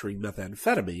manufacturing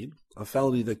methamphetamine, a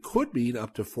felony that could mean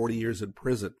up to 40 years in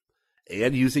prison,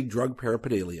 and using drug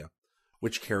paraphernalia,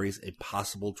 which carries a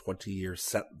possible 20-year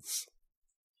sentence.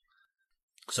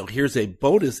 So here's a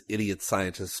bonus idiot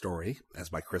scientist story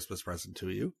as my Christmas present to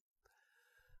you.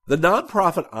 The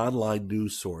nonprofit online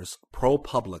news source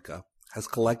ProPublica has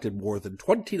collected more than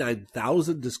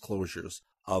 29,000 disclosures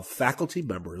of faculty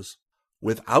members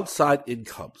with outside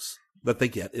incomes that they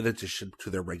get in addition to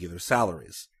their regular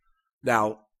salaries.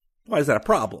 Now, why is that a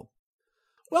problem?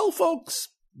 Well, folks,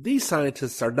 these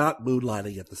scientists are not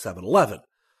moonlighting at the 7-Eleven.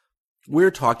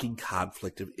 We're talking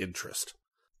conflict of interest.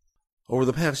 Over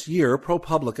the past year,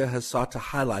 ProPublica has sought to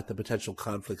highlight the potential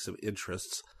conflicts of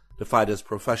interests defined as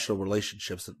professional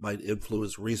relationships that might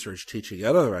influence research, teaching,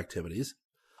 and other activities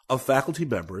of faculty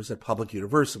members at public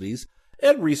universities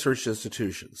and research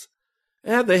institutions.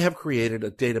 And they have created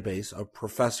a database of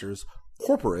professors'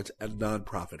 corporate and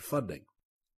nonprofit funding.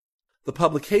 The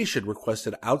publication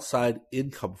requested outside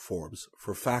income forms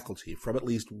for faculty from at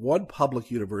least one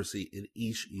public university in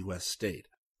each U.S. state.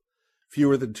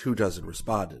 Fewer than 24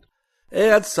 responded,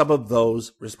 and some of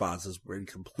those responses were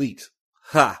incomplete.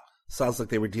 Sounds like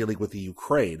they were dealing with the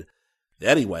Ukraine.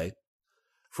 Anyway,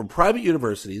 from private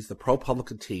universities, the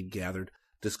ProPublica team gathered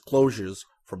disclosures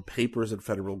from papers and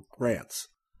federal grants.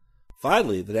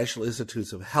 Finally, the National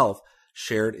Institutes of Health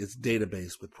shared its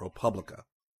database with ProPublica.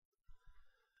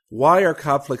 Why are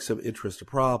conflicts of interest a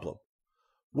problem?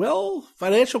 Well,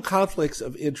 financial conflicts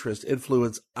of interest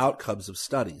influence outcomes of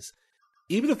studies.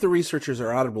 Even if the researchers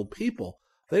are honorable people,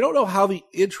 they don't know how the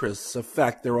interests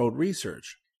affect their own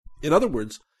research. In other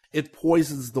words, it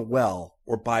poisons the well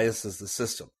or biases the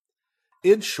system.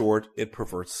 In short, it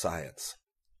perverts science.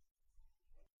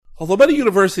 Although many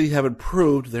universities have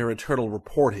improved their internal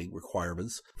reporting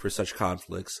requirements for such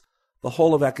conflicts, the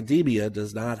whole of academia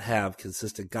does not have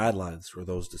consistent guidelines for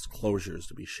those disclosures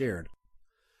to be shared,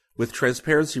 with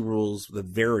transparency rules that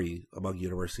vary among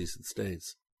universities and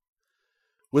states.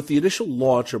 With the initial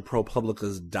launch of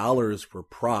ProPublica's Dollars for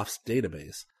Profs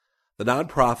database, the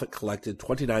nonprofit collected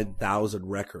 29,000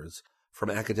 records from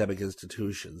academic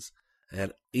institutions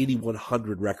and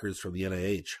 8,100 records from the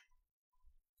NIH.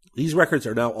 These records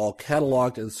are now all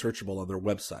cataloged and searchable on their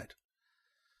website.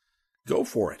 Go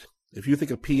for it. If you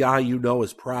think a PI you know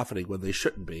is profiting when they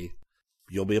shouldn't be,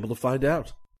 you'll be able to find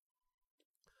out.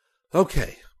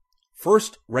 Okay,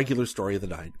 first regular story of the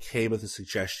night came at the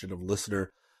suggestion of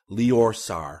listener Lior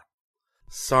Sar.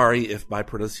 Sorry if my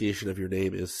pronunciation of your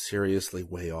name is seriously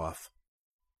way off.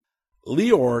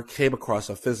 Lior came across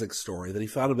a physics story that he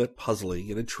found a bit puzzling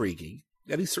and intriguing,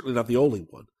 and he's certainly not the only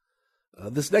one.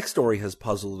 This next story has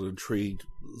puzzled and intrigued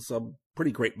some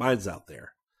pretty great minds out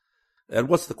there. And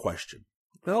what's the question?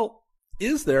 Well,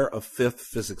 is there a fifth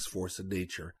physics force in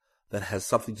nature that has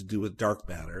something to do with dark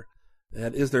matter,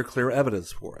 and is there clear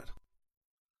evidence for it?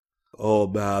 Oh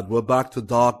man, we're back to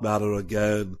dark matter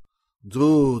again.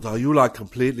 Dude, are you like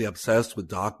completely obsessed with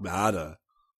dark matter?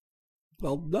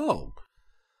 Well, no.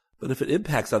 But if it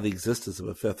impacts on the existence of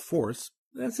a fifth force,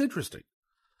 that's interesting.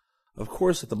 Of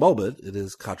course, at the moment, it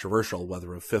is controversial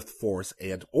whether a fifth force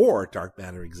and or dark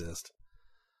matter exist.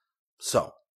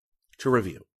 So, to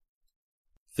review.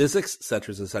 Physics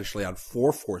centers essentially on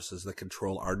four forces that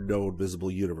control our known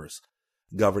visible universe,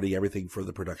 governing everything from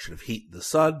the production of heat in the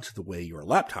sun to the way your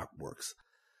laptop works.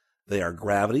 They are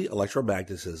gravity,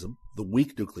 electromagnetism, the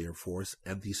weak nuclear force,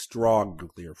 and the strong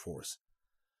nuclear force.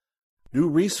 New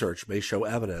research may show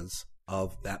evidence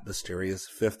of that mysterious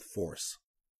fifth force.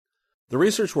 The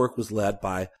research work was led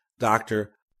by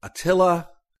Dr. Attila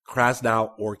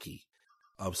Krasnow-Orki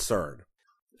of CERN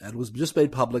and was just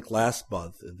made public last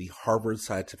month in the Harvard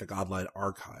Scientific Online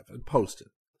Archive and posted.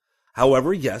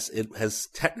 However, yes, it has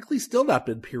technically still not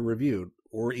been peer-reviewed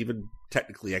or even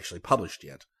technically actually published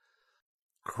yet.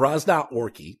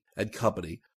 Krasnow-Orki and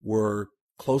company were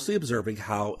closely observing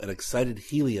how an excited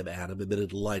helium atom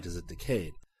emitted light as it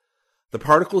decayed. The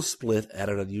particles split at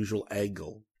an unusual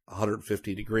angle,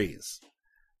 150 degrees.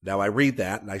 Now I read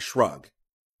that and I shrug.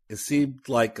 It seemed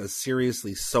like a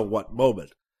seriously so what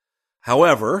moment.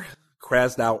 However,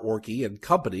 Krasnow-Orky and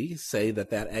company say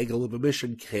that angle of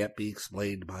emission can't be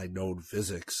explained by known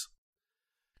physics.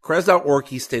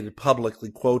 Krasnow-Orky stated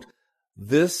publicly, quote,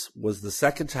 "This was the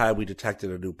second time we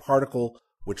detected a new particle,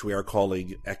 which we are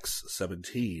calling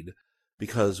X17,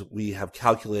 because we have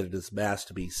calculated its mass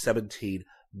to be 17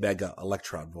 mega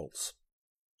electron volts."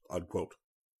 Unquote.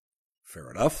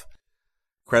 Fair enough.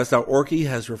 Krasnow-Orky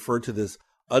has referred to this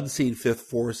unseen fifth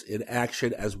force in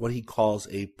action as what he calls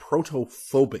a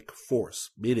protophobic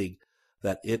force, meaning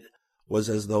that it was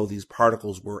as though these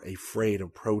particles were afraid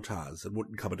of protons and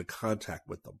wouldn't come into contact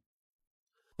with them.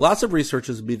 Lots of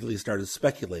researchers immediately started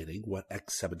speculating what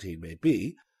X17 may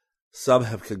be. Some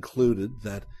have concluded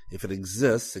that if it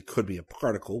exists, it could be a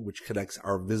particle which connects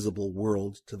our visible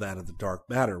world to that of the dark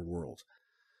matter world.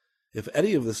 If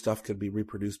any of this stuff can be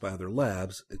reproduced by other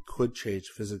labs, it could change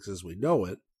physics as we know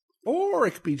it, or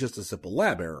it could be just a simple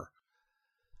lab error.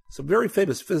 Some very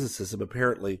famous physicists have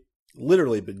apparently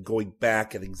literally been going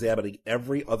back and examining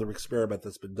every other experiment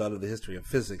that's been done in the history of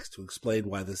physics to explain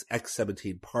why this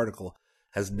X17 particle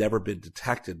has never been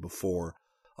detected before,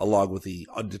 along with the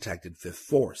undetected fifth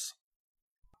force.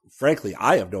 Frankly,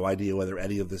 I have no idea whether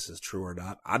any of this is true or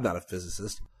not. I'm not a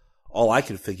physicist. All I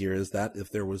can figure is that if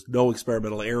there was no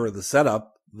experimental error in the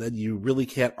setup, then you really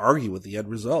can't argue with the end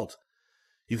result.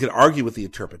 You can argue with the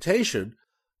interpretation,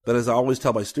 but as I always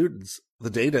tell my students, the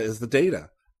data is the data.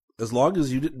 As long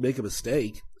as you didn't make a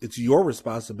mistake, it's your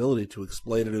responsibility to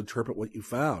explain and interpret what you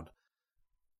found.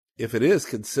 If it is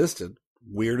consistent,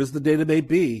 weird as the data may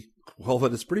be, well,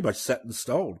 then it's pretty much set in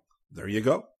stone. There you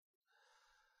go.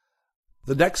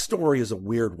 The next story is a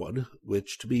weird one,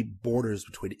 which to me borders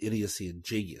between idiocy and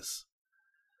genius.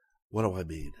 What do I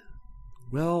mean?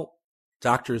 Well,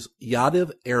 Doctors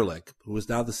Yaniv Ehrlich, who is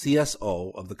now the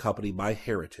CSO of the company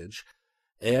MyHeritage,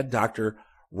 and Dr.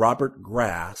 Robert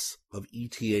Grass of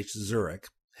ETH Zurich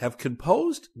have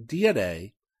composed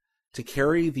DNA to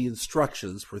carry the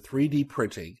instructions for 3D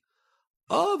printing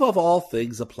of all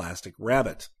things, a plastic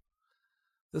rabbit.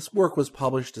 This work was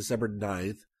published December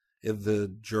 9th in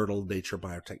the journal Nature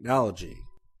Biotechnology,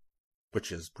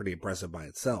 which is pretty impressive by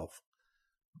itself.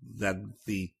 Then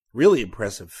the really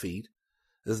impressive feat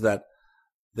is that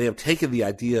they have taken the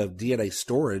idea of DNA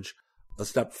storage a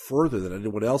step further than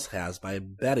anyone else has by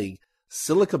embedding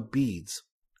silica beads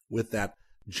with that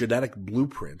genetic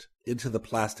blueprint into the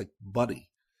plastic bunny.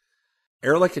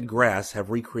 Ehrlich and Grass have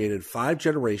recreated 5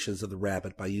 generations of the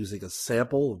rabbit by using a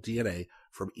sample of DNA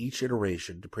from each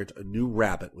iteration to print a new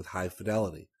rabbit with high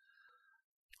fidelity.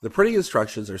 The printing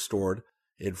instructions are stored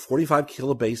in 45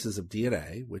 kilobases of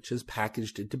DNA, which is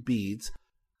packaged into beads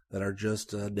that are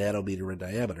just a nanometer in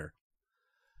diameter.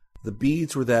 The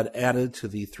beads were then added to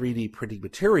the 3D printing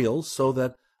materials so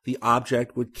that the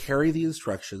object would carry the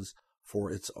instructions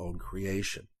for its own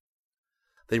creation.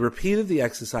 They repeated the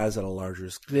exercise on a larger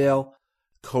scale,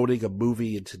 coding a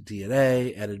movie into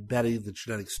DNA and embedding the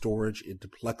genetic storage into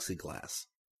plexiglass.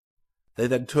 They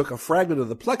then took a fragment of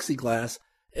the plexiglass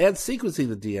and sequencing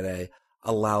the DNA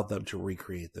allowed them to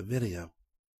recreate the video.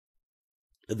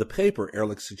 In the paper,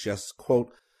 Ehrlich suggests,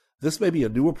 quote, "This may be a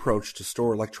new approach to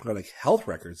store electronic health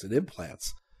records and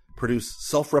implants, produce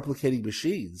self-replicating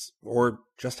machines, or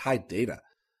just hide data.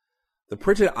 The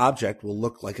printed object will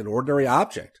look like an ordinary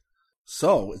object,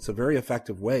 so it's a very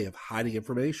effective way of hiding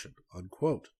information,"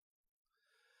 unquote.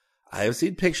 I have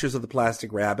seen pictures of the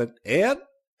plastic rabbit, and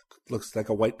it looks like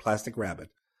a white plastic rabbit.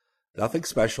 Nothing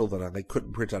special that I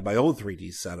couldn't print on my own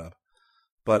 3D setup.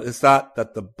 But it's not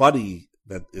that the bunny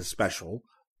that is special.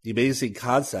 The amazing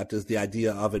concept is the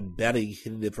idea of embedding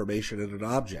hidden information in an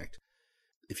object.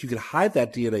 If you can hide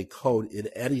that DNA code in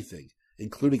anything,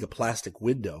 including a plastic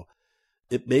window,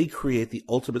 it may create the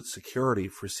ultimate security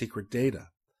for secret data.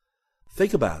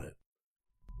 Think about it.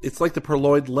 It's like the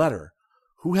purloined letter.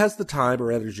 Who has the time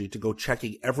or energy to go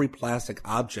checking every plastic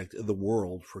object in the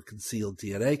world for concealed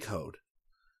DNA code?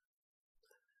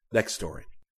 Next story.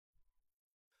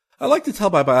 I like to tell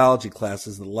my biology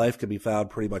classes that life can be found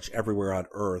pretty much everywhere on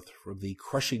Earth, from the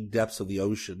crushing depths of the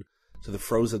ocean to the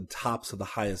frozen tops of the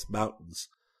highest mountains,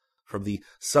 from the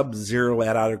sub-zero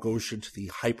Antarctic Ocean to the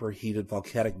hyperheated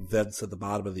volcanic vents at the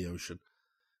bottom of the ocean.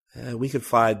 We can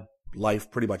find life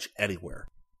pretty much anywhere.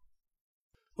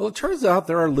 Well, it turns out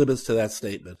there are limits to that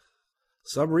statement.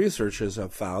 Some researchers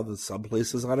have found that some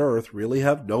places on Earth really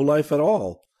have no life at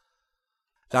all.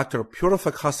 Dr.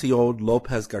 Purificación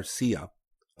López Garcia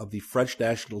of the French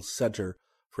National Center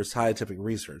for Scientific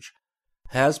Research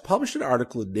has published an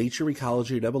article in Nature,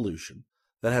 Ecology, and Evolution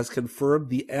that has confirmed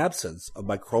the absence of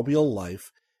microbial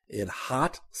life in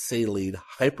hot, saline,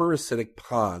 hyperacidic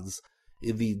ponds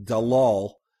in the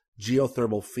Dalal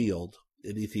geothermal field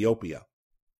in Ethiopia.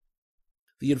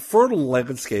 The infernal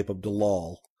landscape of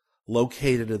Dalal,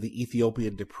 located in the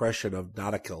Ethiopian depression of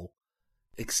Nadakil,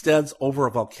 extends over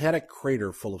a volcanic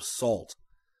crater full of salt,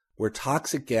 where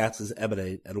toxic gases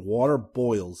emanate and water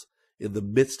boils in the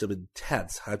midst of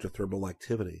intense hydrothermal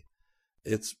activity.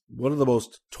 It's one of the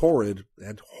most torrid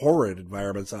and horrid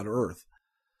environments on Earth.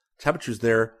 Temperatures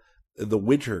there in the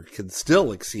winter can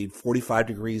still exceed 45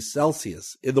 degrees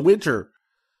Celsius in the winter,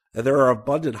 and there are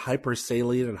abundant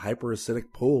hypersaline and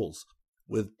hyperacidic pools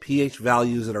with pH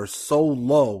values that are so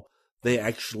low they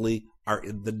actually are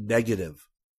in the negative.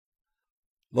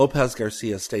 Lopez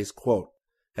Garcia states, quote,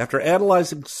 "After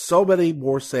analyzing so many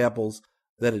more samples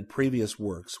than in previous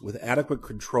works with adequate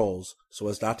controls so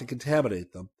as not to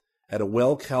contaminate them and a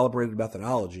well-calibrated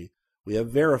methodology, we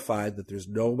have verified that there's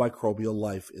no microbial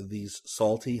life in these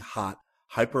salty, hot,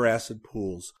 hyperacid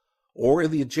pools or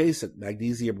in the adjacent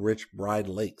magnesium-rich brine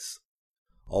lakes.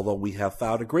 Although we have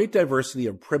found a great diversity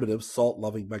of primitive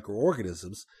salt-loving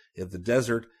microorganisms in the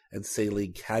desert and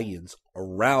saline canyons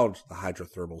around the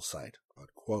hydrothermal site."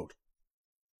 Unquote.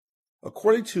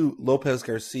 According to Lopez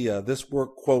Garcia, this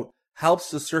work, quote, "helps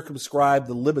to circumscribe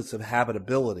the limits of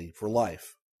habitability for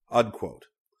life," unquote,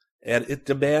 and it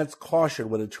demands caution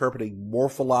when interpreting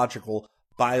morphological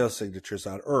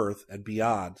biosignatures on Earth and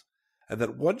beyond, and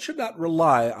that one should not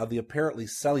rely on the apparently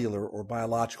cellular or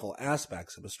biological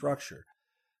aspects of a structure.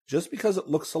 Just because it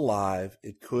looks alive,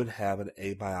 it could have an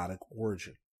abiotic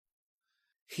origin.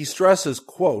 He stresses,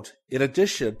 quote, "In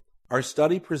addition, our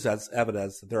study presents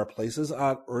evidence that there are places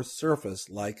on Earth's surface,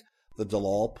 like the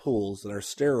Dalal pools, that are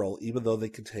sterile even though they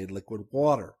contain liquid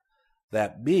water.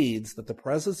 That means that the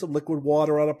presence of liquid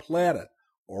water on a planet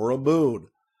or a moon,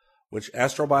 which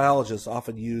astrobiologists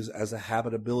often use as a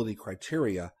habitability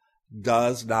criteria,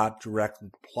 does not directly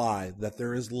imply that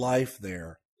there is life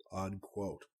there,"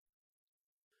 unquote.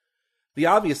 The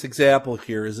obvious example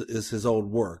here is his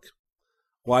own work.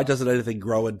 Why doesn't anything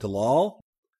grow in Dalal?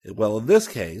 Well, in this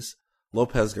case,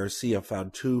 Lopez Garcia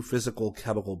found two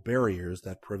physical-chemical barriers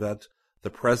that prevent the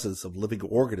presence of living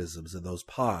organisms in those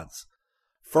ponds.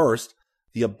 First,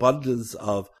 the abundance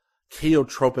of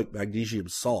chaotropic magnesium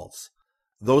salts.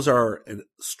 Those are a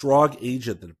strong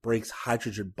agent that breaks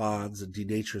hydrogen bonds and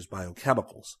denatures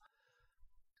biochemicals.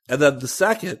 And then the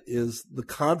second is the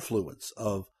confluence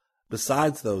of,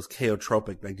 besides those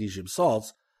chaotropic magnesium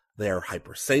salts, they are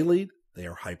hypersaline, they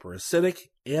are hyperacidic,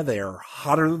 and they are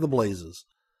hotter than the blazes.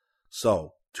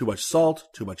 So, too much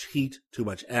salt, too much heat, too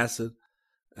much acid,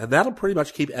 and that'll pretty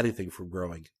much keep anything from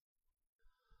growing.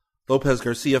 Lopez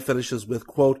Garcia finishes with,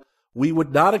 quote, "We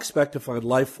would not expect to find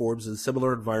life forms in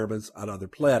similar environments on other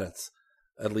planets,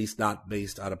 at least not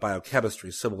based on a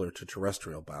biochemistry similar to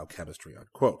terrestrial biochemistry,"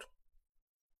 unquote.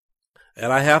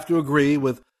 And I have to agree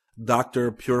with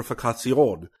Dr.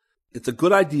 Purificacion. It's a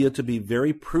good idea to be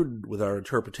very prudent with our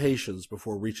interpretations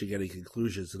before reaching any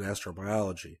conclusions in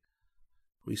astrobiology.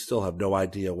 We still have no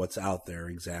idea what's out there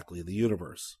exactly in the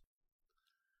universe.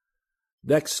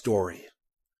 Next story.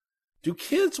 Do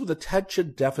kids with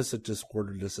attention deficit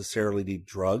disorder necessarily need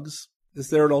drugs? Is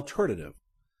there an alternative?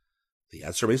 The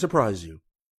answer may surprise you.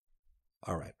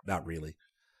 All right, not really.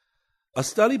 A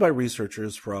study by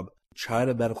researchers from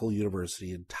China Medical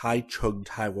University in Taichung,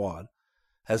 Taiwan,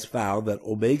 has found that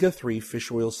omega-3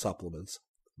 fish oil supplements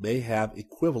may have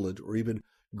equivalent or even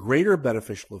greater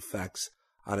beneficial effects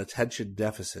on attention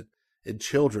deficit in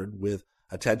children with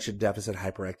attention deficit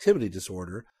hyperactivity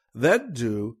disorder than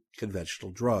do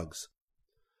conventional drugs,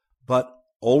 but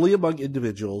only among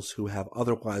individuals who have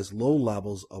otherwise low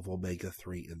levels of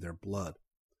omega-3 in their blood.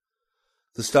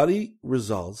 The study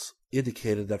results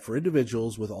indicated that for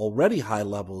individuals with already high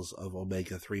levels of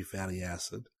omega-3 fatty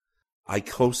acid,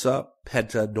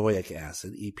 eicosapentaenoic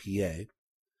acid, EPA,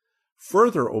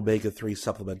 further omega-3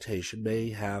 supplementation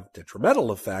may have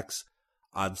detrimental effects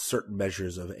on certain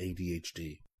measures of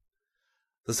ADHD.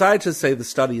 The scientists say the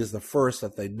study is the first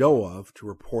that they know of to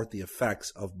report the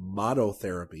effects of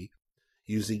monotherapy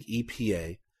using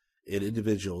EPA in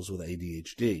individuals with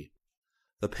ADHD.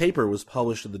 The paper was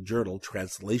published in the journal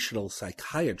Translational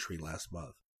Psychiatry last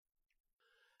month.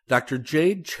 Dr.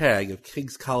 Jane Chang of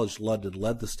King's College London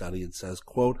led the study and says,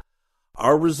 quote,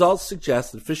 "Our results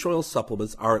suggest that fish oil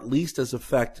supplements are at least as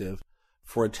effective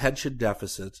for attention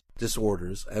deficit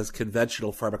disorders as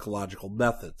conventional pharmacological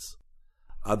methods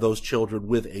on those children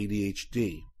with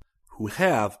ADHD who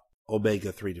have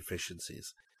omega-3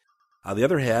 deficiencies. On the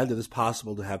other hand, it is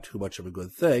possible to have too much of a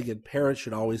good thing, and parents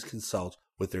should always consult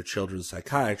with their children's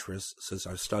psychiatrists, since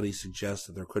our study suggests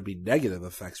that there could be negative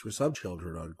effects for some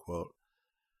children," unquote.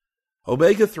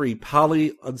 Omega-3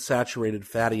 polyunsaturated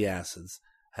fatty acids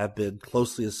have been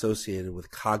closely associated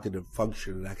with cognitive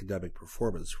function and academic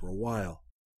performance for a while.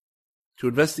 To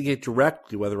investigate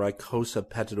directly whether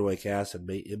eicosapentaenoic acid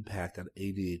may impact on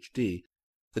ADHD,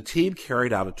 the team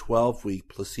carried out a 12-week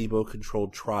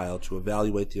placebo-controlled trial to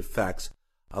evaluate the effects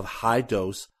of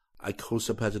high-dose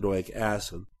eicosapentaenoic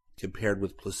acid compared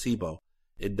with placebo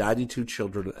in 92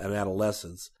 children and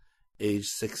adolescents aged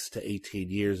 6 to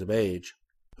 18 years of age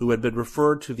who had been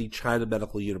referred to the China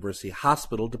Medical University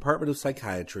Hospital Department of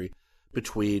Psychiatry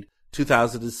between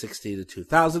 2016 and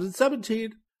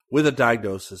 2017 with a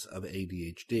diagnosis of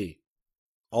ADHD.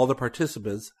 All the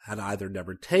participants had either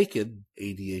never taken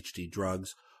ADHD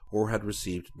drugs or had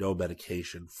received no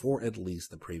medication for at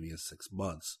least the previous 6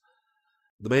 months.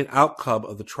 The main outcome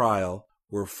of the trial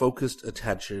were focused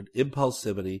attention,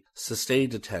 impulsivity,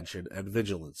 sustained attention, and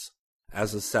vigilance,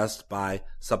 as assessed by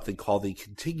something called the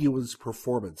Continuous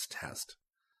Performance Test.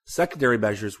 Secondary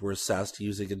measures were assessed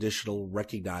using additional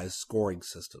recognized scoring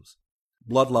systems.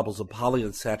 Blood levels of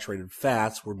polyunsaturated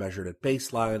fats were measured at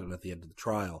baseline and at the end of the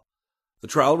trial. The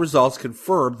trial results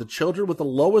confirmed the children with the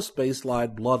lowest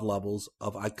baseline blood levels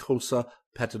of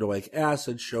eicosapentaenoic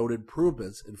acid showed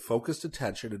improvements in focused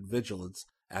attention and vigilance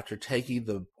after taking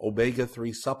the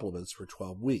omega-3 supplements for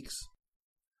 12 weeks.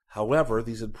 However,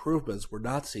 these improvements were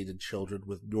not seen in children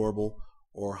with normal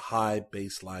or high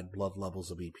baseline blood levels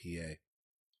of EPA.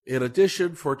 In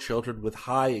addition, for children with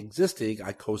high existing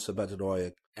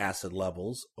eicosapentaenoic acid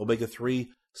levels, omega-3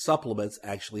 supplements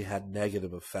actually had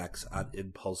negative effects on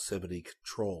impulsivity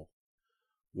control.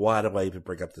 Why do I even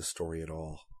bring up this story at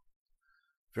all?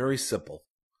 Very simple.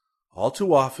 All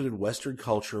too often in Western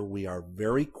culture, we are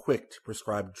very quick to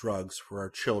prescribe drugs for our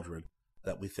children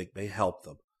that we think may help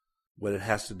them when it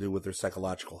has to do with their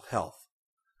psychological health.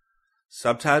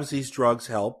 Sometimes these drugs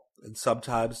help, and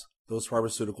sometimes those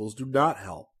pharmaceuticals do not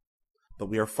help, but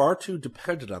we are far too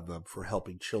dependent on them for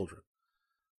helping children.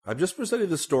 I'm just presenting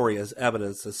this story as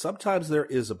evidence that sometimes there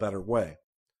is a better way,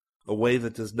 a way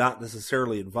that does not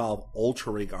necessarily involve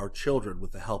altering our children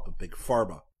with the help of Big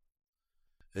Pharma.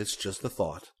 It's just a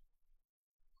thought.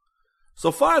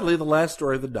 So finally, the last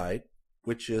story of the night,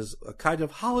 which is a kind of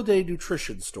holiday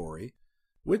nutrition story,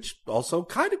 which also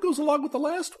kind of goes along with the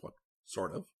last one,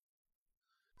 sort of.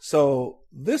 So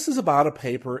this is about a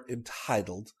paper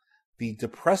entitled The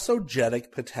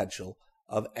Depressogenic Potential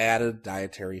of Added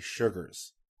Dietary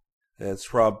Sugars. And it's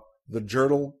from the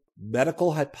journal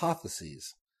Medical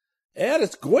Hypotheses, and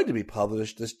it's going to be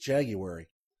published this January.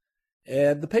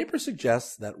 And the paper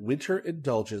suggests that winter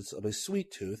indulgence of a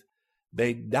sweet tooth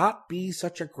may not be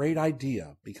such a great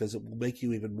idea because it will make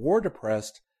you even more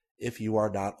depressed if you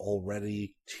are not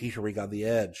already teetering on the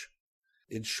edge.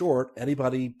 In short,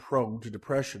 anybody prone to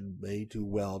depression may do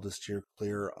well to steer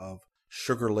clear of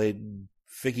sugar-laden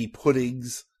figgy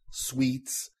puddings,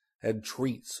 sweets, and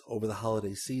treats over the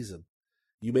holiday season.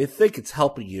 You may think it's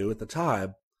helping you at the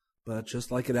time, but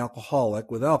just like an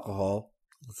alcoholic with alcohol,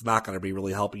 it's not going to be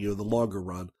really helping you in the longer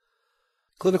run.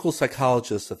 Clinical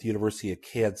psychologists at the University of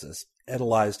Kansas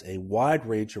analyzed a wide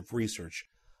range of research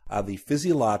on the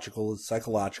physiological and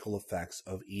psychological effects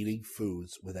of eating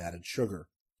foods with added sugar.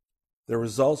 Their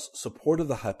results supported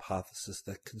the hypothesis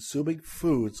that consuming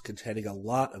foods containing a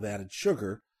lot of added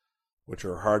sugar, which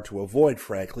are hard to avoid,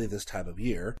 frankly, this time of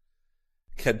year,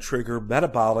 can trigger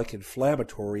metabolic,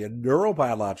 inflammatory, and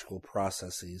neurobiological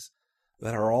processes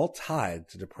that are all tied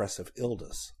to depressive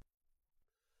illness.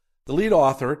 The lead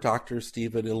author, Dr.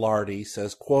 Stephen Ilardi,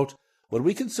 says, quote, "When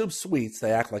we consume sweets,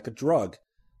 they act like a drug.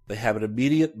 They have an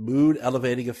immediate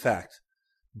mood-elevating effect.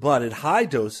 But in high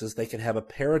doses, they can have a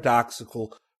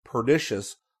paradoxical,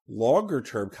 pernicious,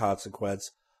 longer-term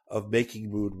consequence of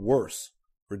making mood worse,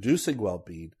 reducing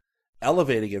well-being,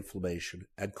 elevating inflammation,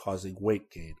 and causing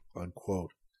weight gain,"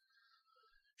 unquote.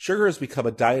 Sugar has become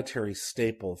a dietary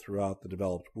staple throughout the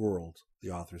developed world,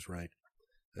 the authors write.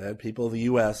 And people in the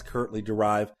U.S. currently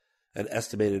derive an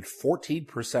estimated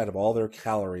 14% of all their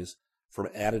calories from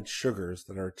added sugars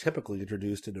that are typically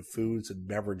introduced into foods and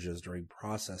beverages during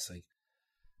processing.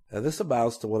 And this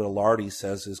amounts to what Ilardi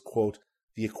says is, quote,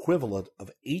 the equivalent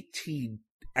of 18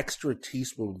 extra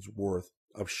teaspoons worth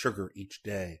of sugar each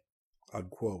day,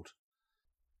 unquote.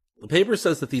 The paper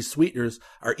says that these sweeteners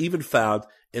are even found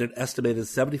in an estimated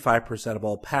 75% of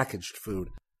all packaged food.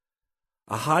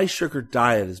 A high sugar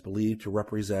diet is believed to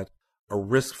represent a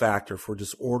risk factor for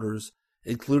disorders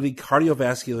including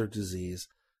cardiovascular disease,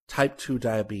 type 2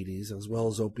 diabetes, as well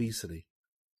as obesity.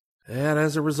 And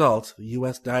as a result, the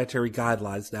U.S. dietary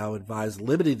guidelines now advise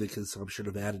limiting the consumption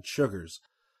of added sugars,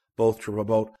 both to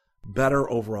promote better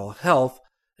overall health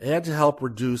and to help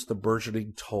reduce the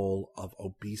burgeoning toll of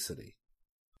obesity.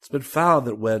 It's been found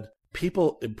that when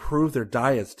people improve their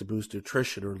diets to boost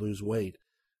nutrition or lose weight,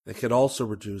 it can also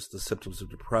reduce the symptoms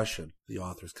of depression, the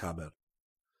authors comment.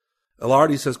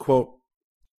 Ilardi says, quote,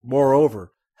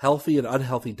 moreover, healthy and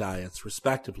unhealthy diets,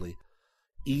 respectively,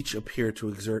 each appear to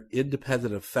exert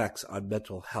independent effects on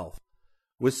mental health,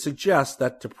 which suggests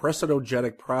that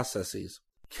depressinogenic processes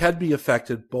can be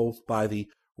affected both by the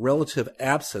relative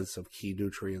absence of key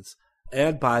nutrients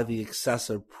and by the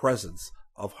excessive presence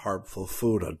of harmful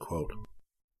food, unquote.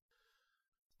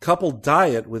 Couple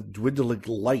diet with dwindling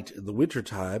light in the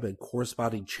wintertime and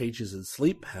corresponding changes in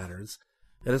sleep patterns,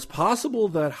 it is possible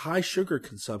that high sugar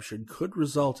consumption could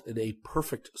result in a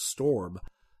perfect storm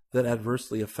that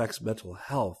adversely affects mental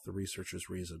health, the researchers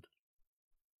reasoned.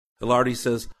 Ilardi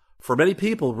says, for many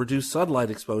people, reduced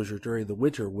sunlight exposure during the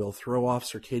winter will throw off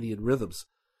circadian rhythms,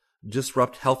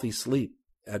 disrupt healthy sleep,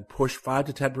 and push 5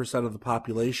 to 10% of the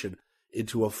population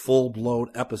into a full-blown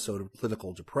episode of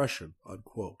clinical depression,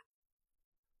 unquote.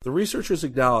 The researchers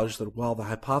acknowledge that while the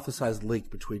hypothesized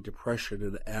link between depression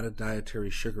and added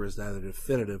dietary sugar is neither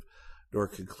definitive nor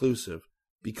conclusive,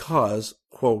 because,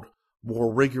 quote,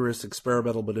 more rigorous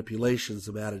experimental manipulations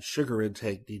of added sugar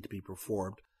intake need to be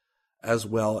performed, as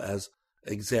well as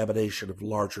examination of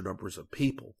larger numbers of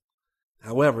people.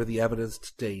 However, the evidence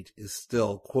to date is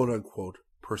still, quote-unquote,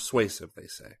 persuasive, they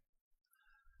say.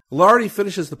 Ilardi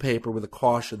finishes the paper with a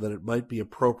caution that it might be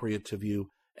appropriate to view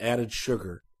added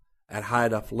sugar at high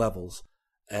enough levels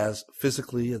as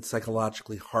physically and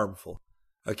psychologically harmful,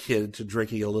 akin to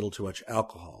drinking a little too much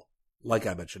alcohol, like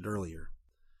I mentioned earlier.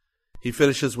 He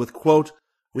finishes with, quote,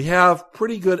 we have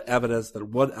pretty good evidence that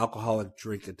one alcoholic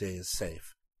drink a day is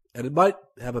safe, and it might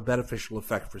have a beneficial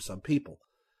effect for some people.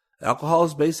 Alcohol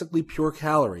is basically pure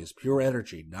calories, pure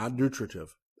energy,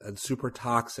 non-nutritive, and super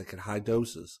toxic at high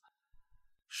doses.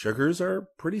 Sugars are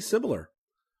pretty similar.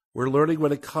 We're learning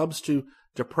when it comes to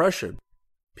depression,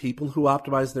 people who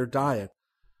optimize their diet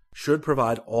should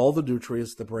provide all the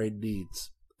nutrients the brain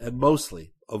needs, and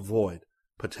mostly avoid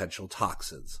potential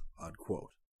toxins,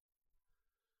 unquote.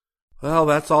 Well,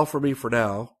 that's all for me for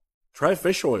now. Try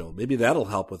fish oil. Maybe that'll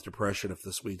help with depression if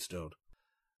the sweets don't.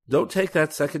 Don't take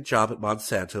that second job at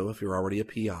Monsanto if you're already a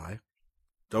PI.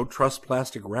 Don't trust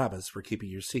plastic rabbits for keeping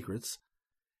your secrets.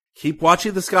 Keep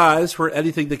watching the skies for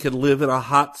anything that can live in a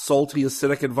hot, salty,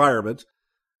 acidic environment.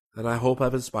 And I hope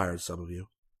I've inspired some of you.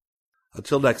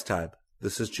 Until next time,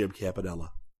 this is Jim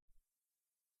Campanella.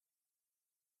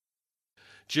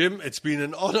 Jim, it's been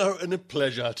an honour and a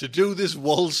pleasure to do this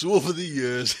waltz over the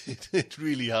years. It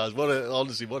really has.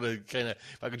 Honestly, what a kind of...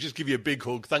 If I could just give you a big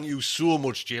hug. Thank you so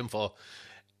much, Jim, for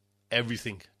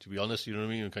everything, to be honest. You know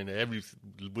what I mean?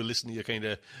 We listen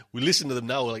to them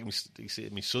now. Like my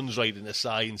son's right into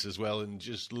science as well and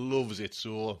just loves it.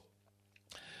 So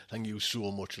thank you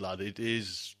so much, lad. It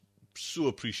is so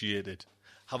appreciated.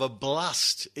 Have a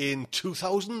blast in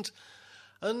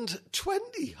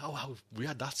 2020. How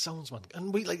weird that sounds, man.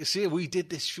 And we, like I say, we did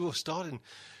this show starting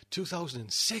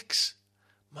 2006.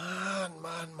 Man,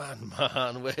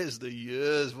 where's the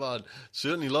years, man?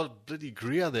 Certainly a lot of bloody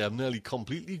grey there. I'm nearly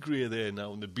completely grey there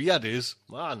now. And the beard is,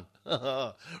 man.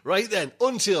 Right then,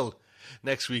 until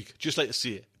next week, just like to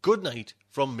say, good night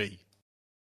from me.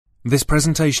 This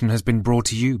presentation has been brought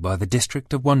to you by the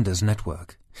District of Wonders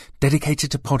Network, dedicated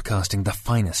to podcasting the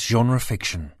finest genre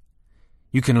fiction.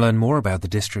 You can learn more about the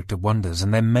District of Wonders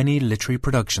and their many literary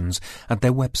productions at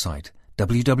their website,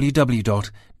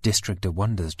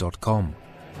 www.districtofwonders.com.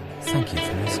 Thank you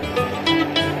for listening.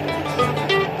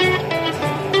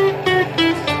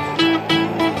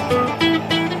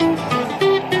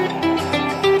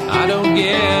 I don't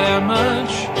get that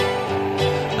much.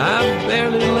 I've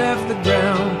barely left the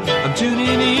ground. I'm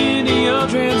tuning into your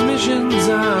transmissions.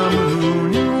 I'm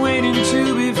marooned and waiting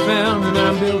to be found. And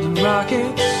I'm building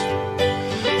rockets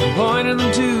and pointing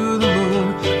them to the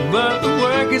moon. But the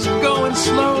work is going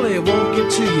slowly. It won't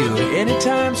get to you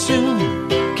anytime soon.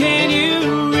 Can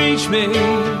you reach me?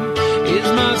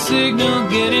 Is my signal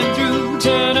getting through?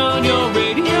 Turn on your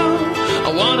radio.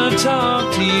 I wanna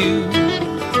talk to you.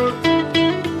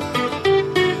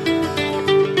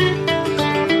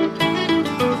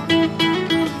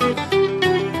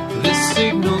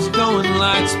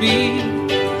 Light speed.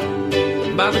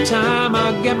 By the time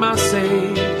I get my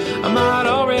say, I might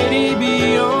already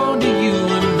be on to you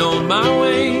and on my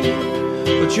way.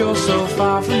 But you're so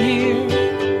far from here,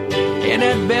 and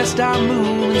at best I'm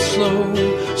moving slow.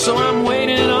 So I'm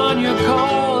waiting on your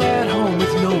call at home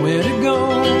with nowhere to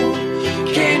go.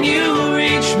 Can you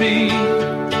reach me?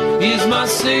 Is my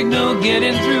signal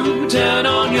getting through? Turn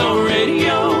on your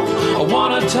radio. I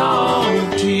wanna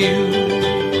talk to you.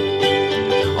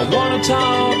 I wanna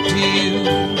talk to you.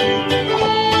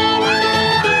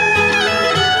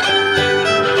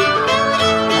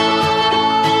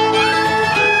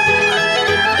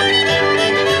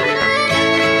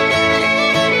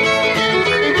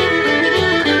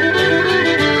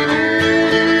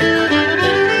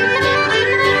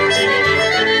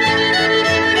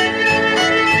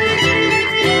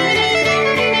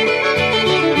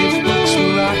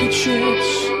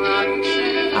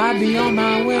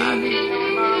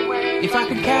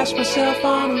 cast myself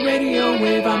on a radio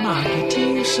wave, I might get to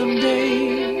you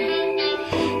someday.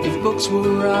 If books were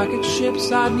rocket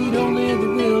ships, I'd need only the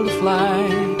will to fly.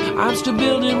 I'm still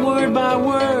building word by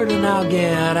word, and I'll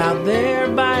get out there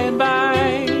by and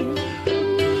by.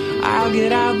 I'll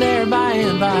get out there by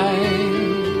and by.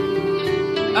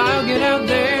 I'll get out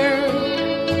there.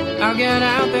 I'll get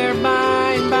out there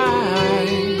by and by.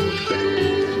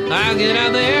 I'll get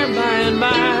out there by and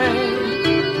by.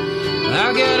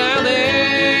 I'll get out there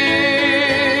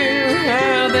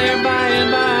by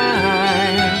and by.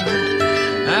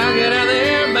 I'll get out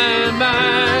there by and by.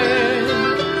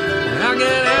 I'll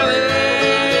get out there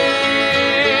by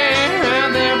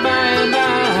and by.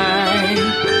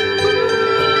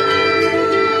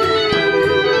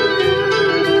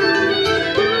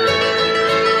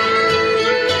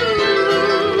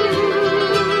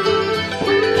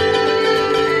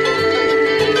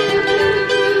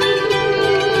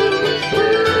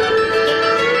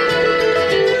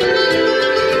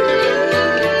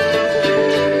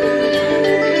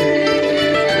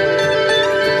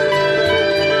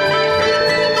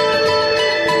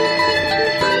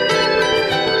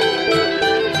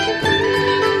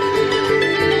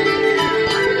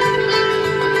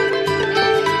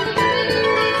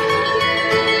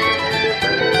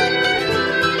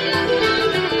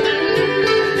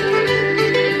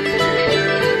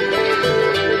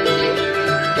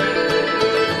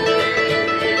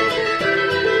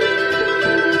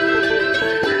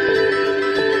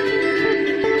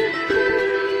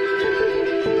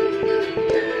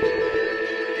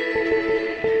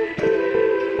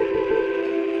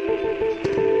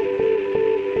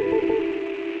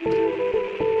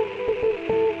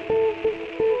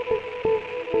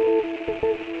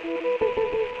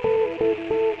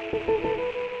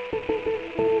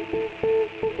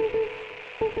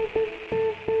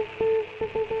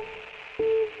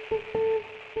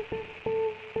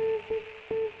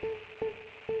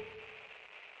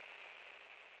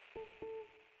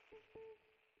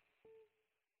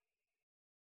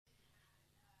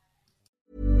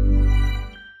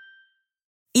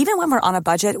 Even when we're on a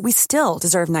budget, we still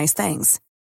deserve nice things.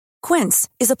 Quince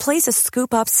is a place to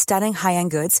scoop up stunning high-end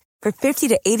goods for 50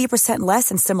 to 80% less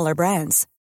than similar brands.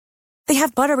 They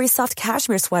have buttery soft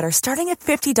cashmere sweaters starting at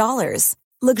 $50,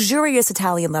 luxurious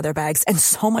Italian leather bags, and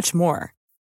so much more.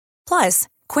 Plus,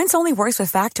 Quince only works with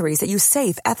factories that use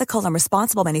safe, ethical, and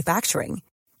responsible manufacturing.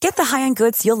 Get the high-end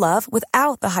goods you'll love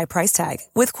without the high price tag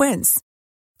with Quince.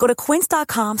 Go to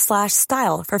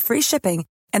quince.com/style for free shipping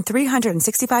and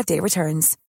 365-day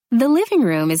returns. The living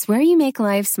room is where you make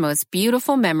life's most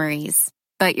beautiful memories.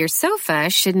 But your sofa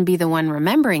shouldn't be the one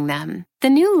remembering them. The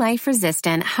new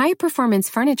life-resistant, high-performance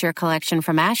furniture collection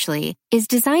from Ashley is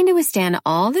designed to withstand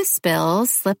all the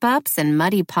spills, slip-ups, and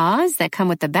muddy paws that come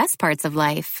with the best parts of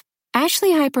life.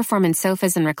 Ashley high-performance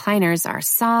sofas and recliners are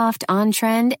soft,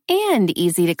 on-trend, and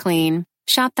easy to clean.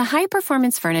 Shop the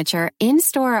high-performance furniture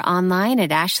in-store or online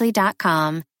at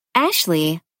ashley.com.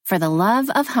 Ashley, for the love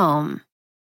of home.